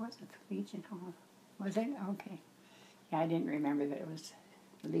wasn't the Legion Hall. Was it? Okay. Yeah, I didn't remember that it was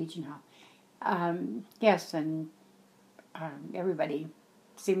the Legion Hall. Yes, and everybody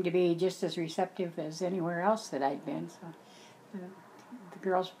seemed to be just as receptive as anywhere else that I'd been. So the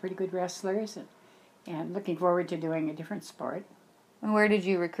girls were pretty good wrestlers, and looking forward to doing a different sport. And where did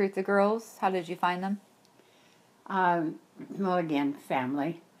you recruit the girls? How did you find them? Well, again,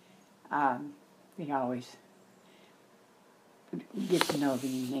 family. They always get to know the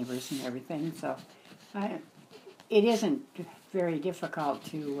neighbors and everything. So it isn't very difficult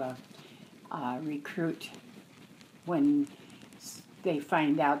to recruit when they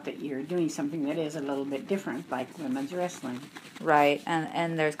find out that you're doing something that is a little bit different, like women's wrestling. Right,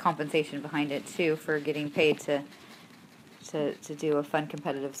 and there's compensation behind it, too, for getting paid to do a fun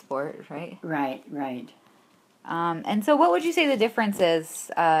competitive sport, right? Right. And so what would you say the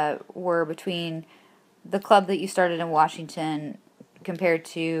differences were between the club that you started in Washington compared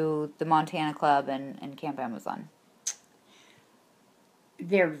to the Montana club and Camp Amazon?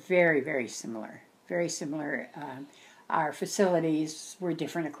 They're very, very similar. Very similar. Our facilities were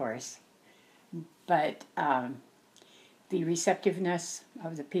different, of course, but the receptiveness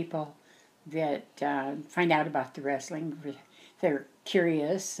of the people that find out about the wrestling, they're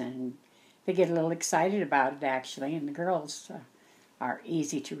curious and they get a little excited about it, actually. And the girls are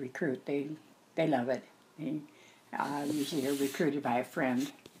easy to recruit. They love it. They usually are recruited by a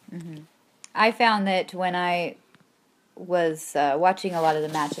friend. Mm-hmm. I found that when I was watching a lot of the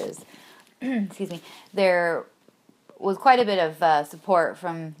matches, excuse me, there was quite a bit of support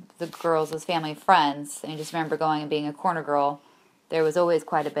from the girls as family friends. And I just remember going and being a corner girl. There was always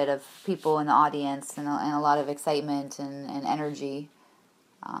quite a bit of people in the audience and a lot of excitement and energy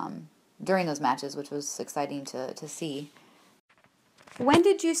during those matches, which was exciting to see. When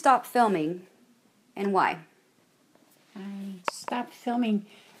did you stop filming and why? I stopped filming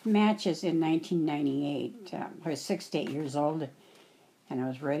matches in 1998. I was 68 years old, and I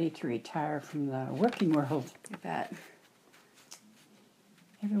was ready to retire from the working world. I bet.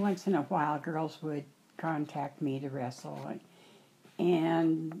 Every once in a while, girls would contact me to wrestle,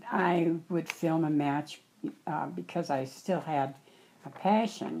 and I would film a match because I still had a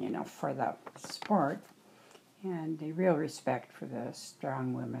passion, for the sport, and a real respect for the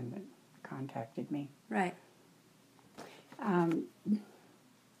strong women that contacted me. Right. I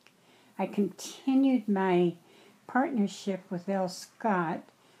continued my partnership with Elle Scott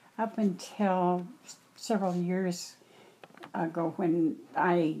up until several years ago when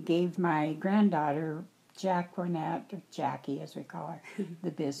I gave my granddaughter, Jack Cornett, or Jackie as we call her,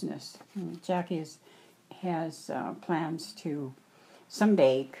 the business. Jackie has plans to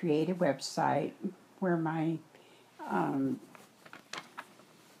someday create a website where my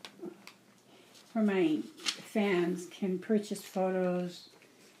fans can purchase photos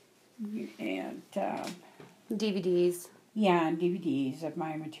and DVDs. Yeah, and DVDs of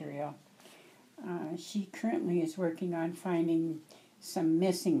my material. She currently is working on finding some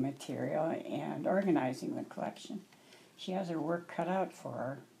missing material and organizing the collection. She has her work cut out for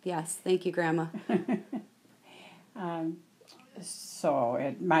her. Yes, thank you, Grandma. So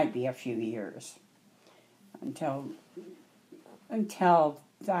it might be a few years until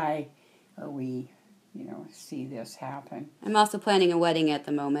we see this happen. I'm also planning a wedding at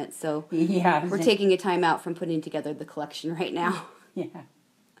the moment, so yeah, we're taking a time out from putting together the collection right now. Yeah.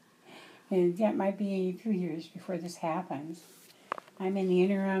 And that might be a few years before this happens. I'm in the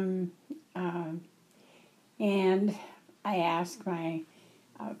interim, and I ask my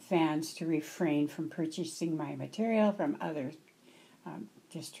fans to refrain from purchasing my material from other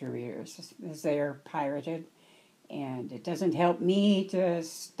distributors as they are pirated. And it doesn't help me to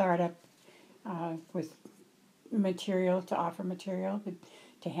start up with material, to offer material, but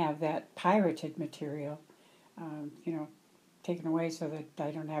to have that pirated material, taken away so that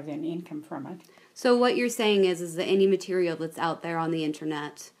I don't have any income from it. So what you're saying is that any material that's out there on the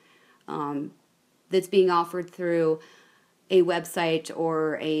internet that's being offered through a website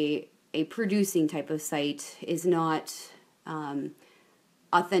or a producing type of site is not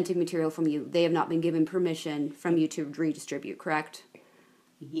authentic material from you. They have not been given permission from you to redistribute, correct?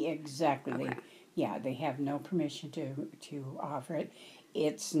 Yeah, exactly. Okay. They have no permission to offer it.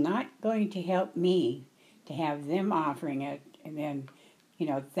 It's not going to help me to have them offering it, and then,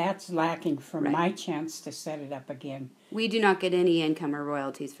 that's lacking from Right. my chance to set it up again. We do not get any income or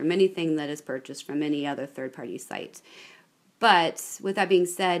royalties from anything that is purchased from any other third-party site. But with that being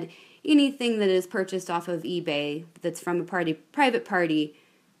said, anything that is purchased off of eBay that's from a private party,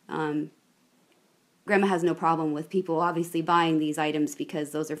 Grandma has no problem with people obviously buying these items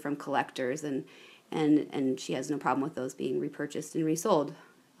because those are from collectors, and she has no problem with those being repurchased and resold.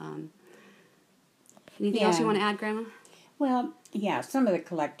 Anything else you want to add, Grandma? Well, yeah, some of the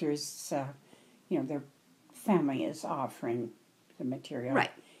collectors, their family is offering the material.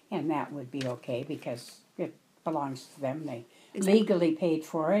 Right. And that would be okay because it belongs to them. They Exactly. legally paid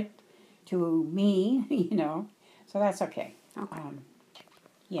for it to me, so that's okay. Okay.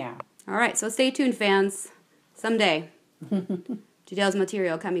 Yeah. All right, so stay tuned, fans. Someday. Judell's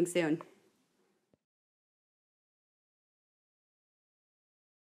material coming soon.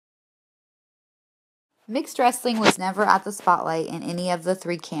 Mixed wrestling was never at the spotlight in any of the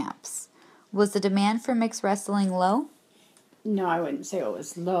three camps. Was the demand for mixed wrestling low? No, I wouldn't say it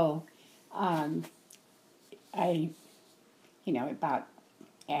was low. About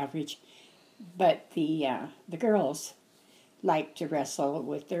average. But the girls like to wrestle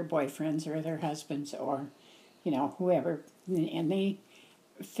with their boyfriends or their husbands or whoever, and they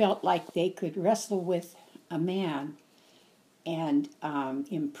felt like they could wrestle with a man and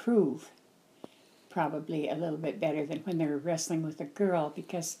improve probably a little bit better than when they're wrestling with a girl,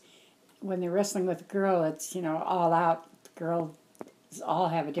 because when they're wrestling with a girl, it's, all out. The girls all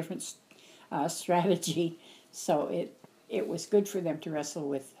have a different strategy, so it was good for them to wrestle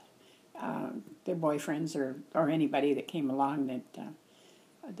with their boyfriends or anybody that came along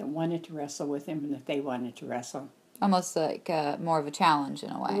that wanted to wrestle with them and that they wanted to wrestle. Almost like more of a challenge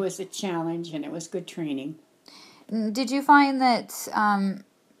in a way. It was a challenge, and it was good training. Did you find that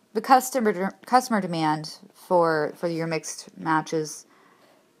the customer demand for your mixed matches,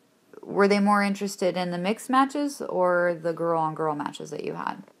 were they more interested in the mixed matches or the girl-on-girl matches that you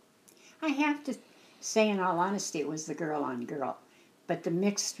had? I have to say, in all honesty, it was the girl-on-girl. But the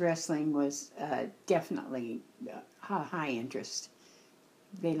mixed wrestling was definitely high interest.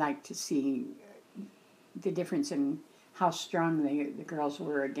 They liked to see the difference in how strong the girls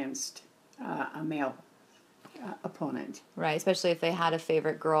were against a male opponent. Right, especially if they had a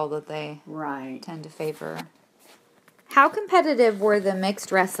favorite girl that they Right. tend to favor. How competitive were the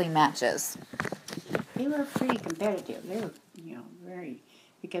mixed wrestling matches? They were pretty competitive. They were, very,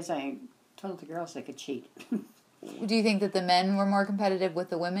 because I told the girls they could cheat. Do you think that the men were more competitive with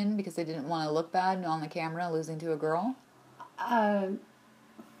the women because they didn't want to look bad on the camera losing to a girl?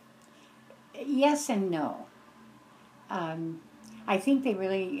 Yes and no. I think they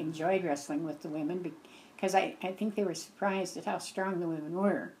really enjoyed wrestling with the women because I think they were surprised at how strong the women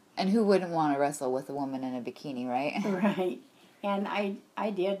were. And who wouldn't want to wrestle with a woman in a bikini, right? Right. And I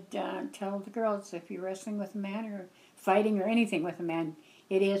did tell the girls, if you're wrestling with a man or fighting or anything with a man,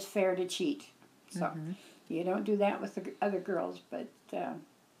 it is fair to cheat. So you don't do that with the other girls, but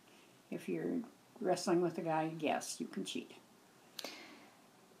if you're wrestling with a guy, yes, you can cheat.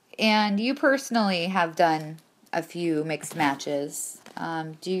 And you personally have done a few mixed matches.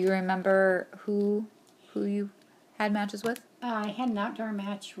 Do you remember who you had matches with? I had an outdoor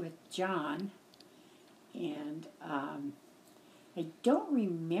match with John, and I don't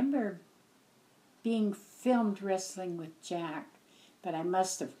remember being filmed wrestling with Jack, but I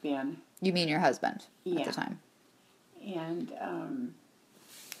must have been. You mean your husband at the time? And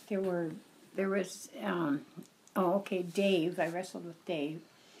there was Dave. I wrestled with Dave.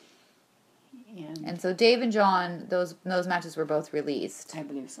 And so Dave and John, those matches were both released. I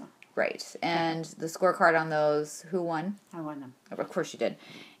believe so. Right. And the scorecard on those, who won? I won them. Of course you did.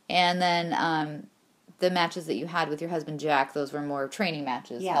 And then the matches that you had with your husband Jack, those were more training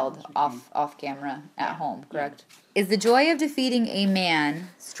matches held off camera at home, correct? Yeah. Is the joy of defeating a man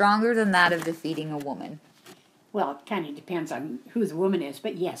stronger than that of defeating a woman? Well, it kind of depends on who the woman is,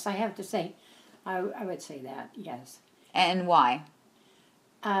 but yes, I have to say, I would say that, yes. And why?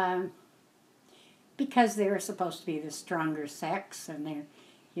 Because they're supposed to be the stronger sex, and they're,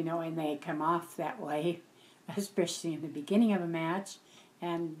 and they come off that way, especially in the beginning of a match,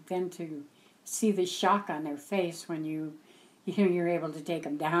 and then to see the shock on their face when you're able to take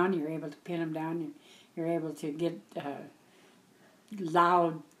them down, you're able to pin them down, you're able to get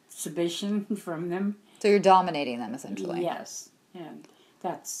loud submission from them. So you're dominating them, essentially. Yes, and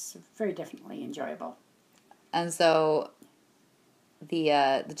that's very definitely enjoyable. And so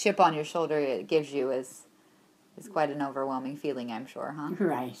the chip on your shoulder it gives you is quite an overwhelming feeling, I'm sure, huh?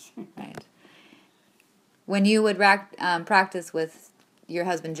 Right. Right. When you would practice with your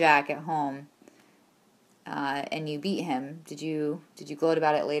husband Jack at home, and you beat him, did you gloat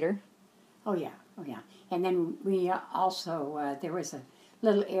about it later? Oh yeah. And then we also there was a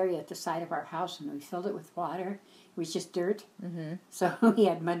little area at the side of our house, and we filled it with water. It was just dirt. Mm-hmm. So we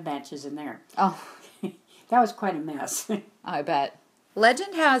had mud matches in there. Oh. That was quite a mess. I bet.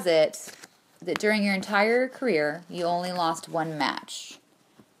 Legend has it that during your entire career, you only lost one match.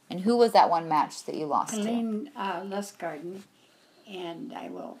 And who was that one match that you lost Helene Lustgarten, and I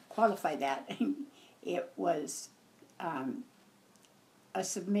will qualify that. It was a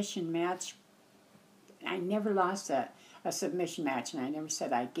submission match. I never lost a submission match, and I never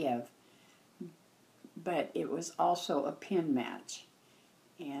said I'd give. But it was also a pin match.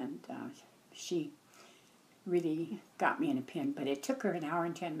 And she really got me in a pin, but it took her an hour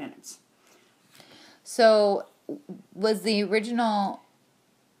and 10 minutes. So, was the original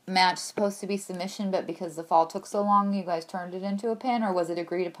match supposed to be submission, but because the fall took so long, you guys turned it into a pin, or was it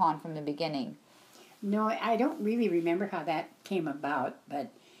agreed upon from the beginning? No, I don't really remember how that came about,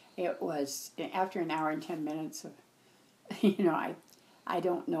 but it was after an hour and 10 minutes of, I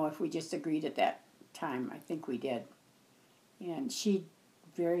don't know if we just agreed at that time. I think we did. And she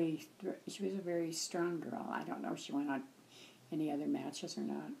was a very strong girl. I don't know if she went on any other matches or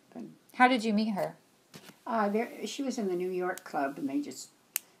not. But how did you meet her? She was in the New York club, and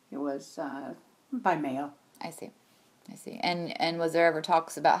it was by mail. I see. And was there ever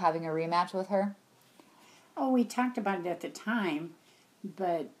talks about having a rematch with her? Oh, we talked about it at the time,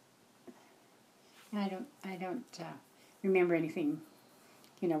 but I don't remember anything,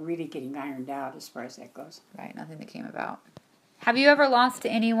 really getting ironed out as far as that goes. Right, nothing that came about. Have you ever lost to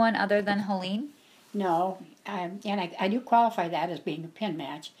anyone other than Helene? No, and I do qualify that as being a pin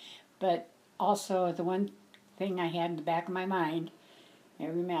match, but also the one thing I had in the back of my mind,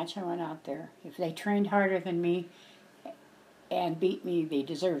 every match I went out there, if they trained harder than me and beat me, they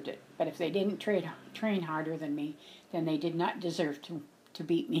deserved it. But if they didn't train harder than me, then they did not deserve to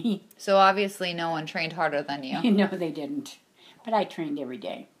beat me. So obviously no one trained harder than you. No, they didn't. But I trained every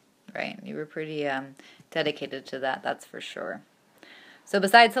day. Right, you were pretty dedicated to that, that's for sure. So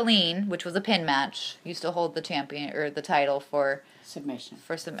besides Helene, which was a pin match, you still hold the champion or the title for submission.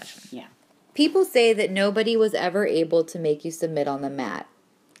 Yeah. People say that nobody was ever able to make you submit on the mat.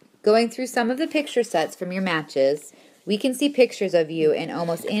 Going through some of the picture sets from your matches, we can see pictures of you in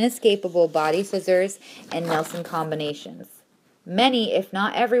almost inescapable body scissors and Nelson combinations. Many, if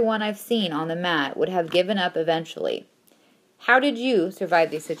not everyone I've seen on the mat, would have given up eventually. How did you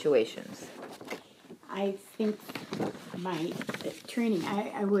survive these situations? I think my training,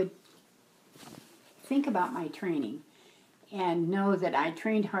 I would think about my training and know that I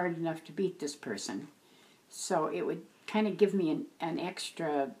trained hard enough to beat this person. So it would kind of give me an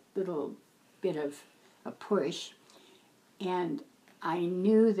extra little bit of a push. And I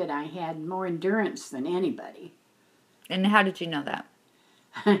knew that I had more endurance than anybody. And how did you know that?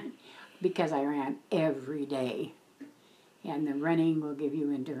 Because I ran every day. And the running will give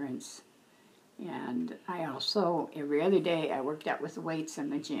you endurance. And I also, every other day, I worked out with the weights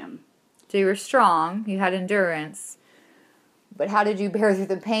in the gym. So you were strong, you had endurance, but how did you bear through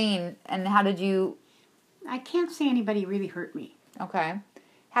the pain, and how did you... I can't say anybody really hurt me. Okay.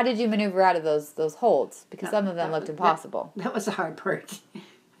 How did you maneuver out of those holds? Because some of them looked impossible. That was the hard part.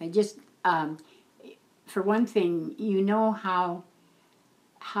 I just, for one thing, you know how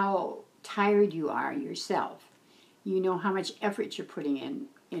tired you are yourself. You know how much effort you're putting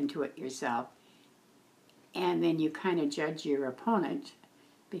into it yourself. And then you kind of judge your opponent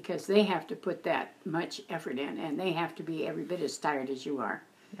because they have to put that much effort in, and they have to be every bit as tired as you are.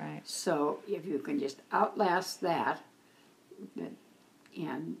 Right. So if you can just outlast that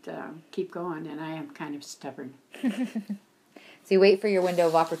and keep going, and I am kind of stubborn. So you wait for your window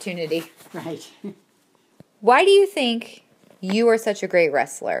of opportunity. Right. Why do you think you are such a great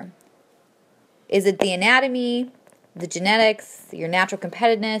wrestler? Is it the anatomy, the genetics, your natural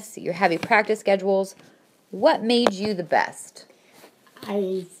competitiveness, your heavy practice schedules? What made you the best?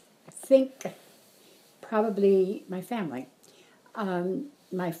 I think probably my family.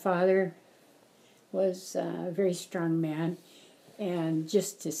 My father was a very strong man, and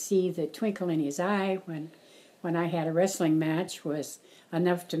just to see the twinkle in his eye when I had a wrestling match was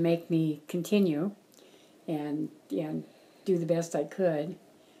enough to make me continue and do the best I could.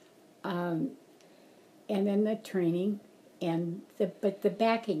 And then the training but the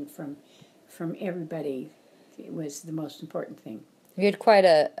backing from everybody was the most important thing. You had quite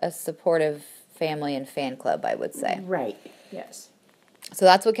a supportive family and fan club, I would say. Right, yes. So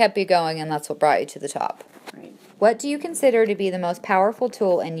that's what kept you going, and that's what brought you to the top. Right. What do you consider to be the most powerful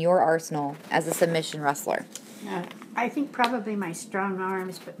tool in your arsenal as a submission wrestler? I think probably my strong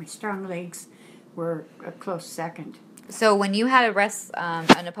arms, but my strong legs were a close second. So when you had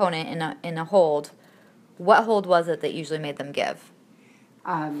an opponent in a hold, what hold was it that usually made them give?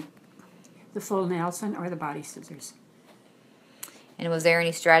 The full Nelson or the body scissors. And was there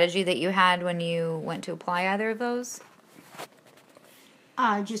any strategy that you had when you went to apply either of those?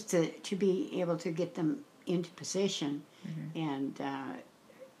 Just to be able to get them into position. Mm-hmm. And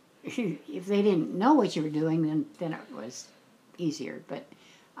if they didn't know what you were doing, then it was easier. But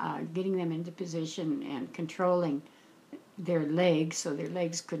getting them into position and controlling their legs so their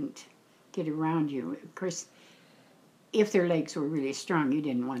legs couldn't get around you. Of course, if their legs were really strong, you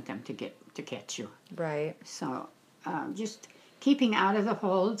didn't want them to catch you. Right. So just keeping out of the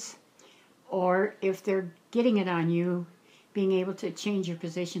holds, or if they're getting it on you, being able to change your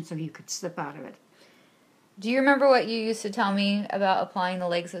position so you could slip out of it. Do you remember what you used to tell me about applying the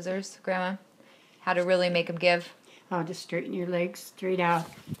leg scissors, Grandma? How to really make them give? Oh, just straighten your legs straight out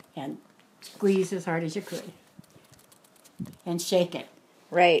and squeeze as hard as you could. And shake it.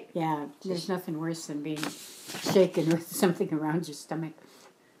 Right. Yeah, there's nothing worse than being shaken with something around your stomach.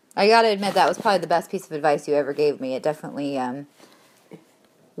 I gotta admit, that was probably the best piece of advice you ever gave me. It definitely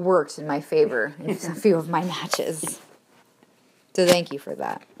worked in my favor in a few of my matches. So thank you for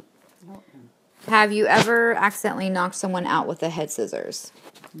that. Have you ever accidentally knocked someone out with a head scissors?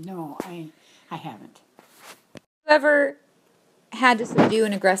 No, I haven't. Have you ever had to subdue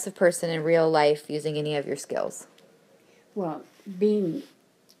an aggressive person in real life using any of your skills? Well, being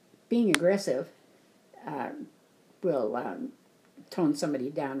aggressive will tone somebody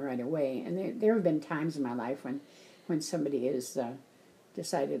down right away. And there have been times in my life when somebody has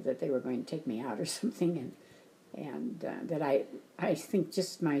decided that they were going to take me out or something, and that I think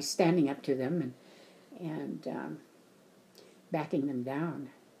just my standing up to them and backing them down.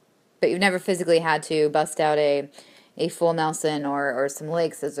 But you've never physically had to bust out a full Nelson or some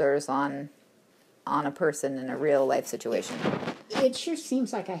leg scissors on a person in a real life situation. It sure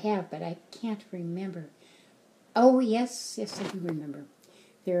seems like I have, but I can't remember. Oh, yes, I do remember.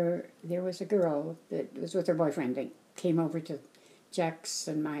 There was a girl that was with her boyfriend. They came over to Jack's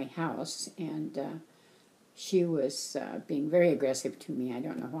and my house, and she was being very aggressive to me. I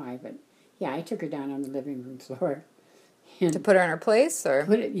don't know why, but yeah, I took her down on the living room floor. To put her in her place, or?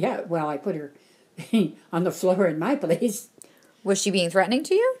 I put her on the floor in my place. Was she being threatening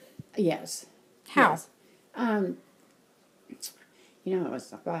to you? Yes. How? Yes. It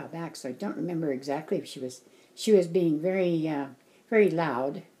was a while back, so I don't remember exactly if she was being very, very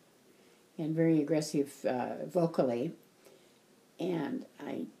loud and very aggressive vocally, and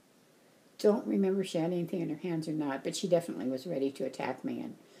I don't remember if she had anything in her hands or not, but she definitely was ready to attack me,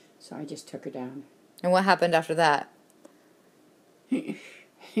 and so I just took her down. And what happened after that?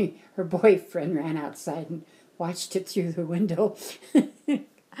 Her boyfriend ran outside and watched it through the window.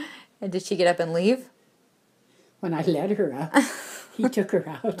 And did she get up and leave? When I let her out, he took her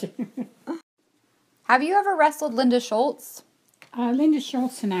out. Have you ever wrestled Linda Schulz? Linda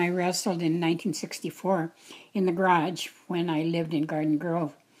Schulz and I wrestled in 1964 in the garage when I lived in Garden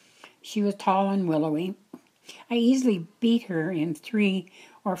Grove. She was tall and willowy. I easily beat her in 3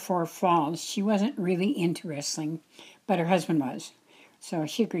 or 4 falls. She wasn't really into wrestling, but her husband was, so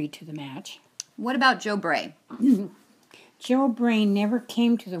she agreed to the match. What about Joe Bray? Joe Bray never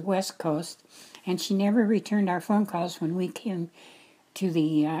came to the West Coast, and she never returned our phone calls when we came to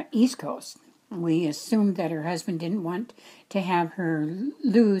the East Coast. We assumed that her husband didn't want to have her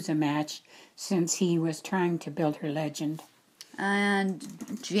lose a match since he was trying to build her legend. And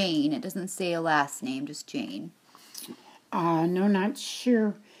Jane, it doesn't say a last name, just Jane. No, not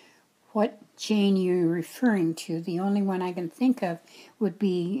sure what Jane you're referring to. The only one I can think of would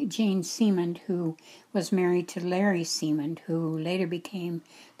be Jane Seamond, who was married to Larry Seamond, who later became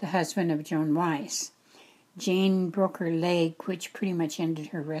the husband of Joan Weiss. Jane broke her leg, which pretty much ended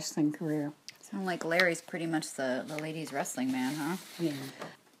her wrestling career. Sound like Larry's pretty much the ladies' wrestling man, huh? Yeah.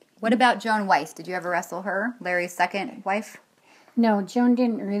 What about Joan Weiss? Did you ever wrestle her? Larry's second wife? No, Joan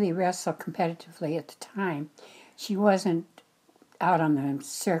didn't really wrestle competitively at the time. She wasn't out on the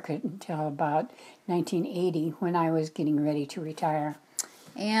circuit until about 1980 when I was getting ready to retire.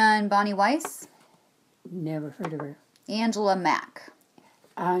 And Bonnie Weiss? Never heard of her. Angela Mack?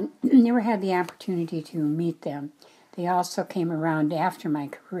 Never had the opportunity to meet them. They also came around after my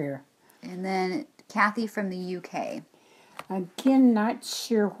career. And then Kathy from the UK. Again, not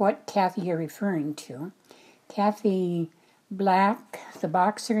sure what Kathy you're referring to. Kathy Black, the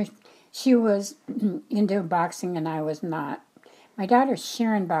boxer, she was into boxing and I was not. My daughter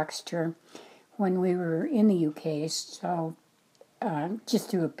Sharon boxed her when we were in the UK, so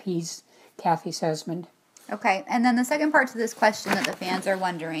just to appease Kathy's husband. Okay, and then the second part to this question that the fans are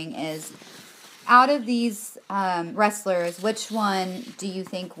wondering is, out of these wrestlers, which one do you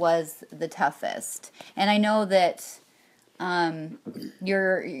think was the toughest? And I know that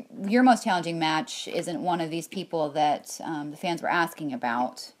your most challenging match isn't one of these people that the fans were asking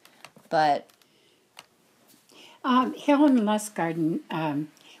about, but Helene Lustgarten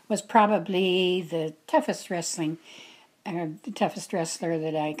was probably the toughest wrestler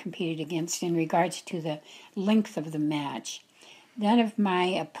that I competed against in regards to the length of the match. None of my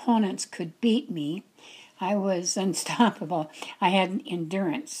opponents could beat me. I was unstoppable. I had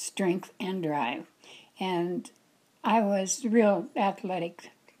endurance, strength, and drive. And I was real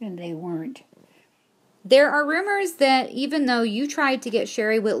athletic, and they weren't. there are rumors that even though you tried to get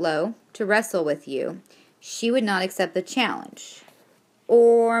Sherry Whitlow to wrestle with you, she would not accept the challenge.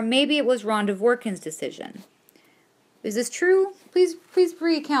 Or maybe it was Rhonda Vorkin's decision. Is this true? Please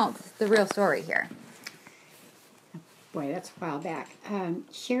recount the real story here. Boy, that's a while back.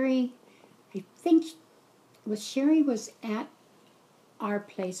 Sherry, I think Sherry was at our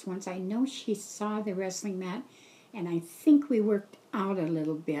place once. I know she saw the wrestling mat, and I think we worked out a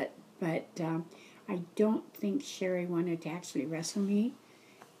little bit, but I don't think Sherry wanted to actually wrestle me,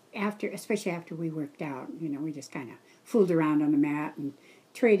 especially after we worked out. We just kind of fooled around on the mat and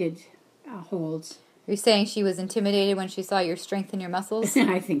traded holds. You're saying she was intimidated when she saw your strength in your muscles?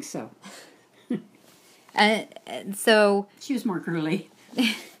 I think so. And so... She was more girly.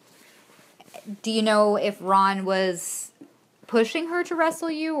 Do you know if Ron was pushing her to wrestle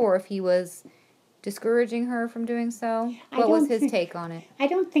you, or if he was discouraging her from doing so? What was his take on it? I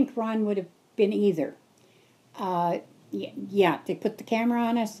don't think Ron would have been either. Yeah, they put the camera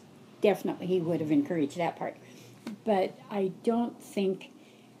on us. Definitely he would have encouraged that part. But I don't think...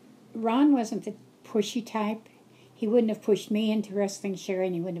 Ron wasn't the pushy type. He wouldn't have pushed me into wrestling Sherry,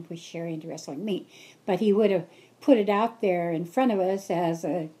 and he wouldn't have pushed Sherry into wrestling me. But he would have put it out there in front of us as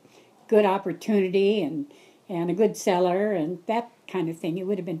a good opportunity and a good seller and that kind of thing. He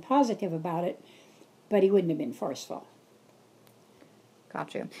would have been positive about it, but he wouldn't have been forceful.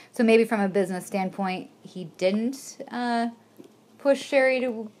 Gotcha. So maybe from a business standpoint, he didn't push Sherry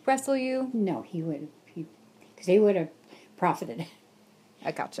to wrestle you? No, he would have. Because he would have profited.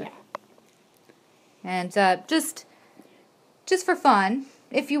 I gotcha. Yeah. And just for fun,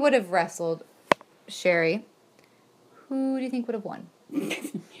 if you would have wrestled Sherry, who do you think would have won?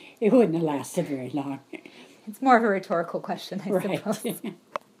 It wouldn't have lasted very long. It's more of a rhetorical question, I suppose. Right.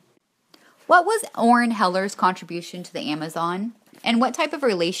 What was Orrin Heller's contribution to the Amazon? And what type of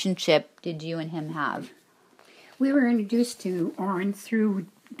relationship did you and him have? We were introduced to Orrin through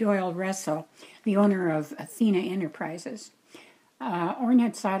Doyle Russell, the owner of Athena Enterprises. Orrin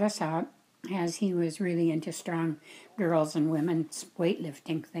had sought us out as he was really into strong girls and women's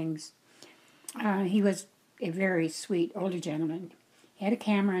weightlifting things. He was a very sweet older gentleman. He had a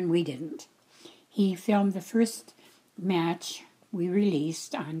camera and we didn't. He filmed the first match we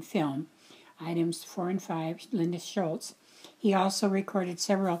released on film, items 4 and 5, Linda Schulz. He also recorded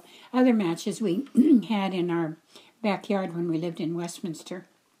several other matches we had in our backyard when we lived in Westminster.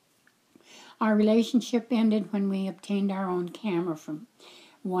 Our relationship ended when we obtained our own camera from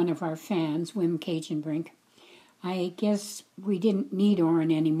one of our fans, Wim Cagenbrink. I guess we didn't need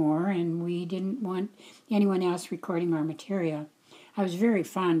Orrin anymore, and we didn't want anyone else recording our material. I was very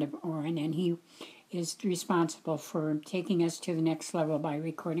fond of Orrin, and he is responsible for taking us to the next level by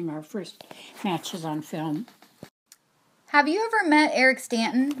recording our first matches on film. Have you ever met Eric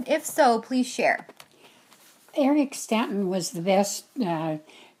Stanton? If so, please share. Eric Stanton was the best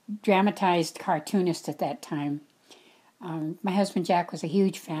dramatized cartoonist at that time. My husband Jack was a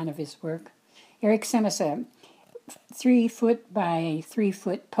huge fan of his work. Eric sent us a 3-foot by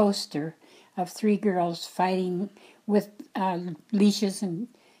 3-foot poster of 3 girls fighting with leashes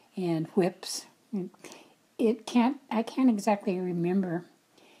and whips. I can't exactly remember.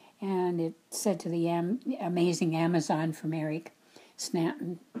 And it said to the amazing Amazon from Eric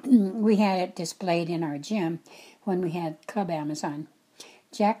Stanton. We had it displayed in our gym when we had Club Amazon.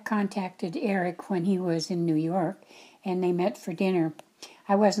 Jack contacted Eric when he was in New York, and they met for dinner.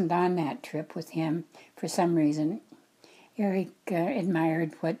 I wasn't on that trip with him for some reason. Eric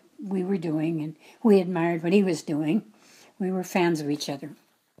admired what we were doing, and we admired what he was doing. We were fans of each other.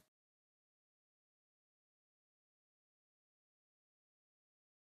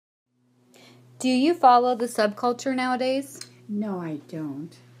 Do you follow the subculture nowadays? No, I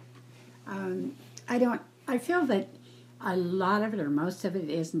don't. I feel that a lot of it, or most of it,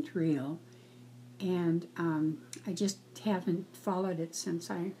 isn't real. And I just haven't followed it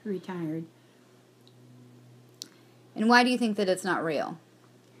since I retired. And why do you think that it's not real?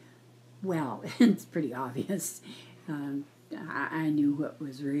 Well, it's pretty obvious. I knew what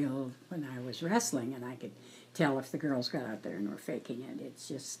was real when I was wrestling, and I could tell if the girls got out there and were faking it. It's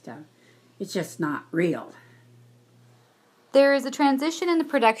just not real. There is a transition in the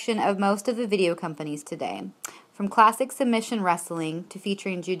production of most of the video companies today, from classic submission wrestling to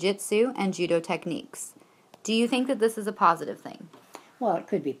featuring jiu-jitsu and judo techniques. Do you think that this is a positive thing? Well, it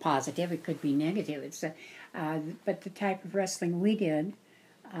could be positive, it could be negative. But the type of wrestling we did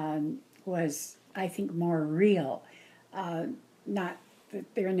was, I think, more real. Not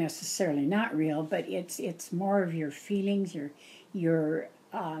that they're necessarily not real, but it's more of your feelings, your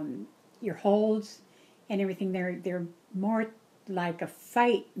holds, and everything. They're more like a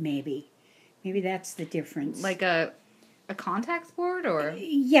fight, maybe. Maybe that's the difference. Like a contact sport, or?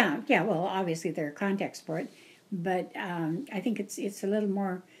 Yeah. Well, obviously they're a contact sport, but I think it's a little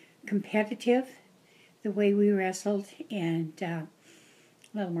more competitive, the way we wrestled, and a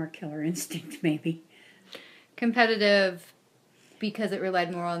little more killer instinct, maybe. Competitive because it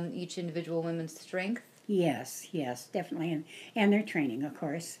relied more on each individual woman's strength? Yes, definitely, and their training, of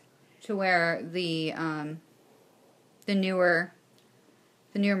course. To where the newer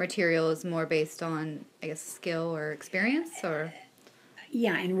material is more based on, I guess, skill or experience, or?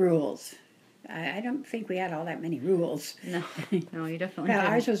 Yeah, and rules. I don't think we had all that many rules. No, no, you definitely Well,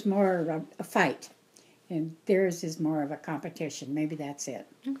 didn't. ours was more of a fight, and theirs is more of a competition. Maybe that's it.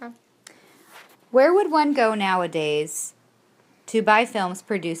 Okay. Where would one go nowadays to buy films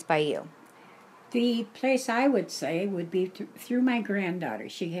produced by you? The place I would say would be through my granddaughter.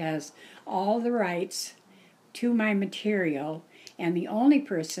 She has all the rights to my material, and the only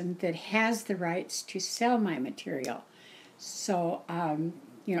person that has the rights to sell my material. So,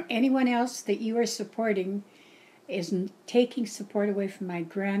 anyone else that you are supporting is taking support away from my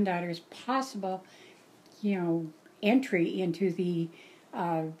granddaughter's possible, entry into the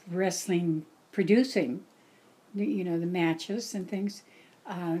wrestling producing, the matches and things.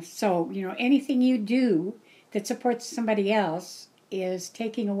 So, anything you do that supports somebody else is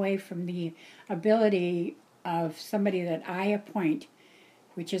taking away from the ability of somebody that I appoint,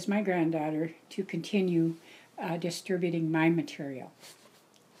 which is my granddaughter, to continue distributing my material.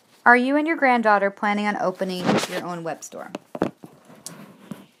 Are you and your granddaughter planning on opening your own web store?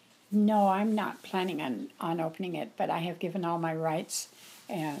 No, I'm not planning on opening it, but I have given all my rights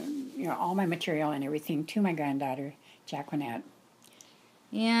and all my material and everything to my granddaughter, Jacqueline.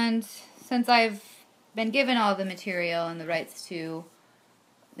 And since I've been given all the material and the rights to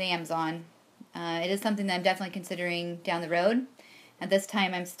the Amazon, it is something that I'm definitely considering down the road. At this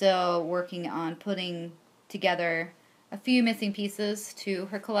time, I'm still working on putting together a few missing pieces to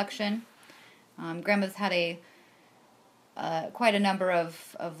her collection. Grandma's had quite a number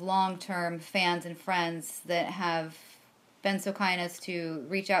of long-term fans and friends that have been so kind as to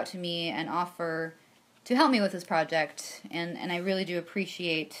reach out to me and offer to help me with this project, and I really do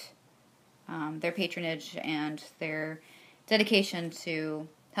appreciate their patronage and their dedication to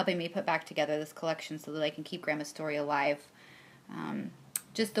helping me put back together this collection so that I can keep Grandma's story alive.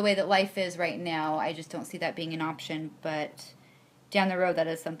 Just the way that life is right now, I just don't see that being an option, but down the road that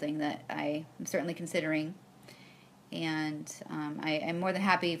is something that I am certainly considering, and I am more than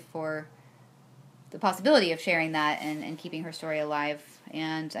happy for the possibility of sharing that and keeping her story alive.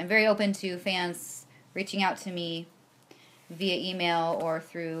 And I'm very open to fans reaching out to me via email or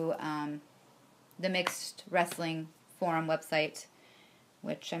through the Mixed Wrestling Forum website,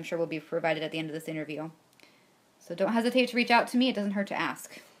 which I'm sure will be provided at the end of this interview. So don't hesitate to reach out to me. It doesn't hurt to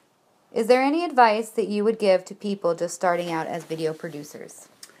ask. Is there any advice that you would give to people just starting out as video producers?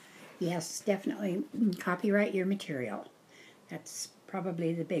 Yes, definitely. Copyright your material. That's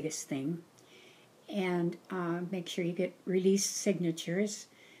probably the biggest thing. And make sure you get release signatures.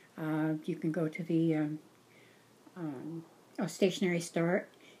 You can go to the stationery store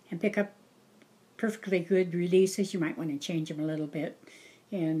and pick up perfectly good releases. You might want to change them a little bit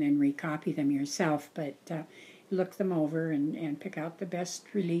and then recopy them yourself, but look them over and pick out the best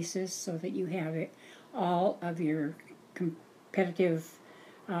releases so that you have all of your competitive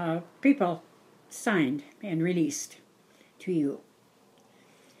people signed and released to you.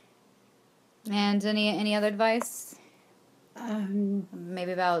 And any other advice?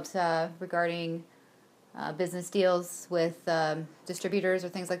 Maybe about regarding business deals with distributors or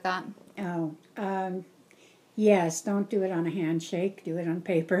things like that? Yes, don't do it on a handshake. Do it on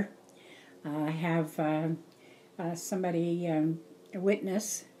paper. Have somebody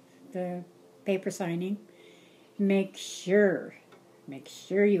witness the paper signing. Make sure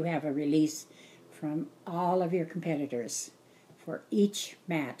you have a release from all of your competitors for each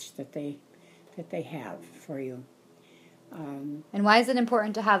match that they have for you. And why is it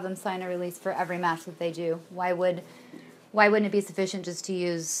important to have them sign a release for every match that they do? Why wouldn't it be sufficient just to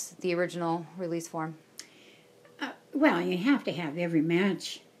use the original release form? Well, you have to have every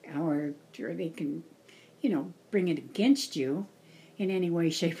match, or they can, bring it against you in any way,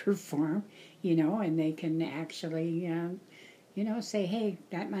 shape, or form, and they can actually, say, hey,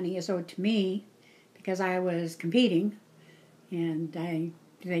 that money is owed to me because I was competing, and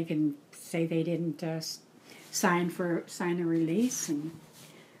they can say they didn't sign a release, and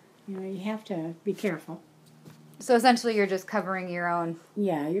you have to be careful. So essentially, you're just covering your own.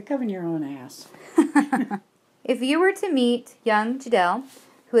 Yeah, you're covering your own ass. If you were to meet young Judell,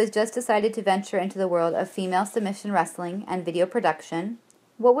 who has just decided to venture into the world of female submission wrestling and video production,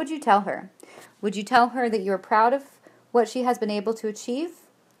 what would you tell her? Would you tell her that you are proud of what she has been able to achieve,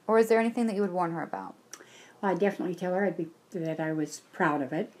 or is there anything that you would warn her about? Well, I'd definitely tell her that I was proud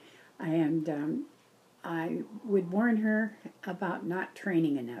of it, and I would warn her about not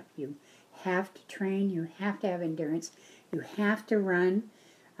training enough. You have to train. You have to have endurance. You have to run.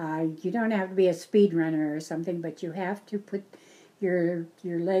 You don't have to be a speed runner or something, but you have to put your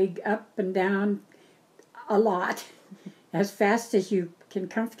leg up and down a lot, as fast as you can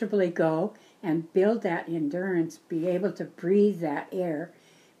comfortably go, and build that endurance, be able to breathe that air,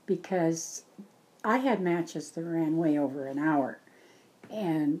 because I had matches that ran way over an hour.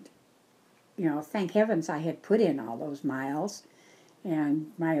 And, you know, thank heavens I had put in all those miles.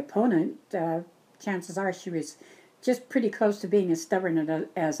 And my opponent, chances are she was just pretty close to being as stubborn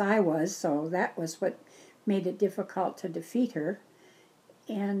as I was, so that was what made it difficult to defeat her.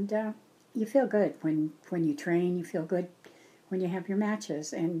 And you feel good when you train, you feel good when you have your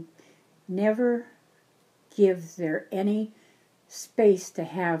matches, and never give there any space to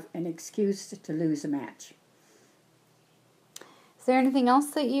have an excuse to lose a match. Is there anything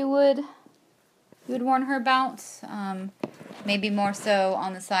else that you would warn her about? Maybe more so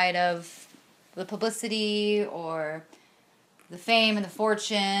on the side of the publicity or the fame and the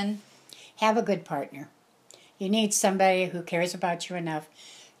fortune? Have a good partner. You need somebody who cares about you enough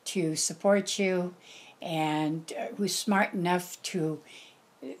to support you and who's smart enough to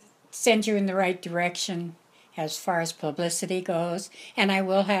send you in the right direction as far as publicity goes. And I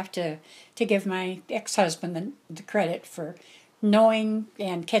will have to give my ex-husband the credit for knowing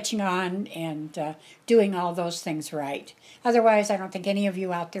and catching on and doing all those things right. Otherwise, I don't think any of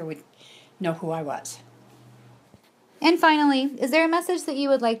you out there would know who I was. And finally, is there a message that you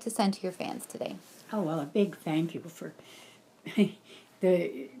would like to send to your fans today? Oh, well, a big thank you for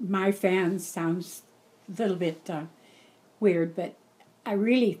my fans. Sounds a little bit weird, but I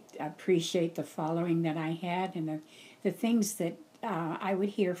really appreciate the following that I had and the things that I would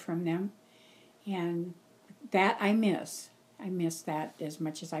hear from them. And that I miss. I miss that as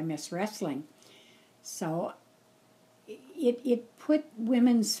much as I miss wrestling. So it put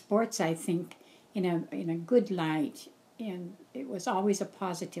women's sports, I think, in a good light, and it was always a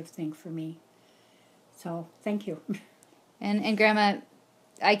positive thing for me. So thank you. And Grandma,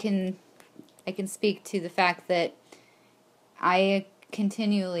 I can speak to the fact that I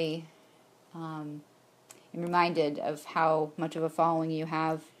continually am reminded of how much of a following you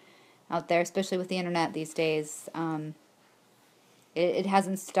have out there, especially with the internet these days. It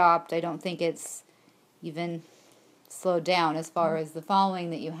hasn't stopped. I don't think it's even slowed down as far as the following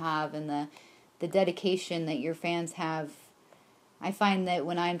that you have and the dedication that your fans have. I find that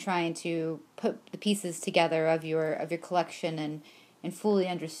when I'm trying to put the pieces together of your collection and fully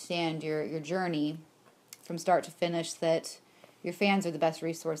understand your journey from start to finish, that your fans are the best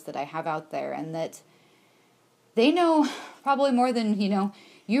resource that I have out there, and that they know probably more than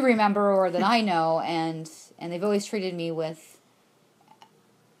you remember or that I know, and they've always treated me with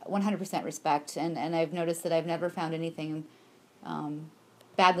 100% respect, and I've noticed that I've never found anything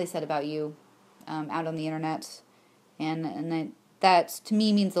badly said about you out on the internet, and that to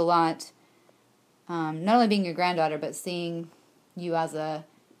me means a lot. Not only being your granddaughter, but seeing you as an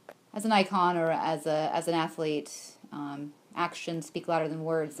icon or as an athlete. Actions speak louder than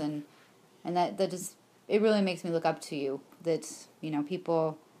words, and that just, it really makes me look up to you. That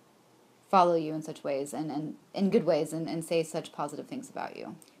people follow you in such ways and in good ways and say such positive things about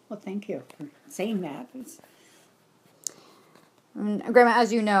you. Well, thank you for saying that. Grandma,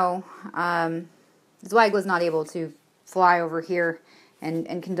 as you know, Zweig was not able to fly over here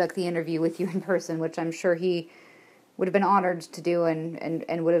and conduct the interview with you in person, which I'm sure he would have been honored to do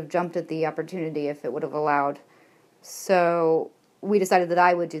and would have jumped at the opportunity if it would have allowed. So we decided that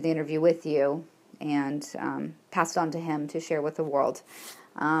I would do the interview with you and pass it on to him to share with the world.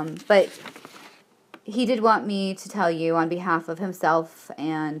 But he did want me to tell you on behalf of himself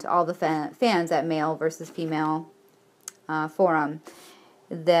and all the fans at Male versus Female Forum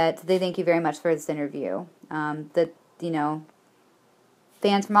that they thank you very much for this interview. That,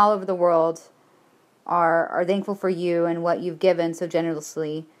 fans from all over the world are thankful for you and what you've given so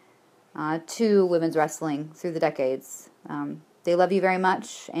generously to women's wrestling through the decades. They love you very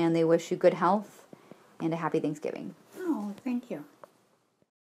much, and they wish you good health and a happy Thanksgiving.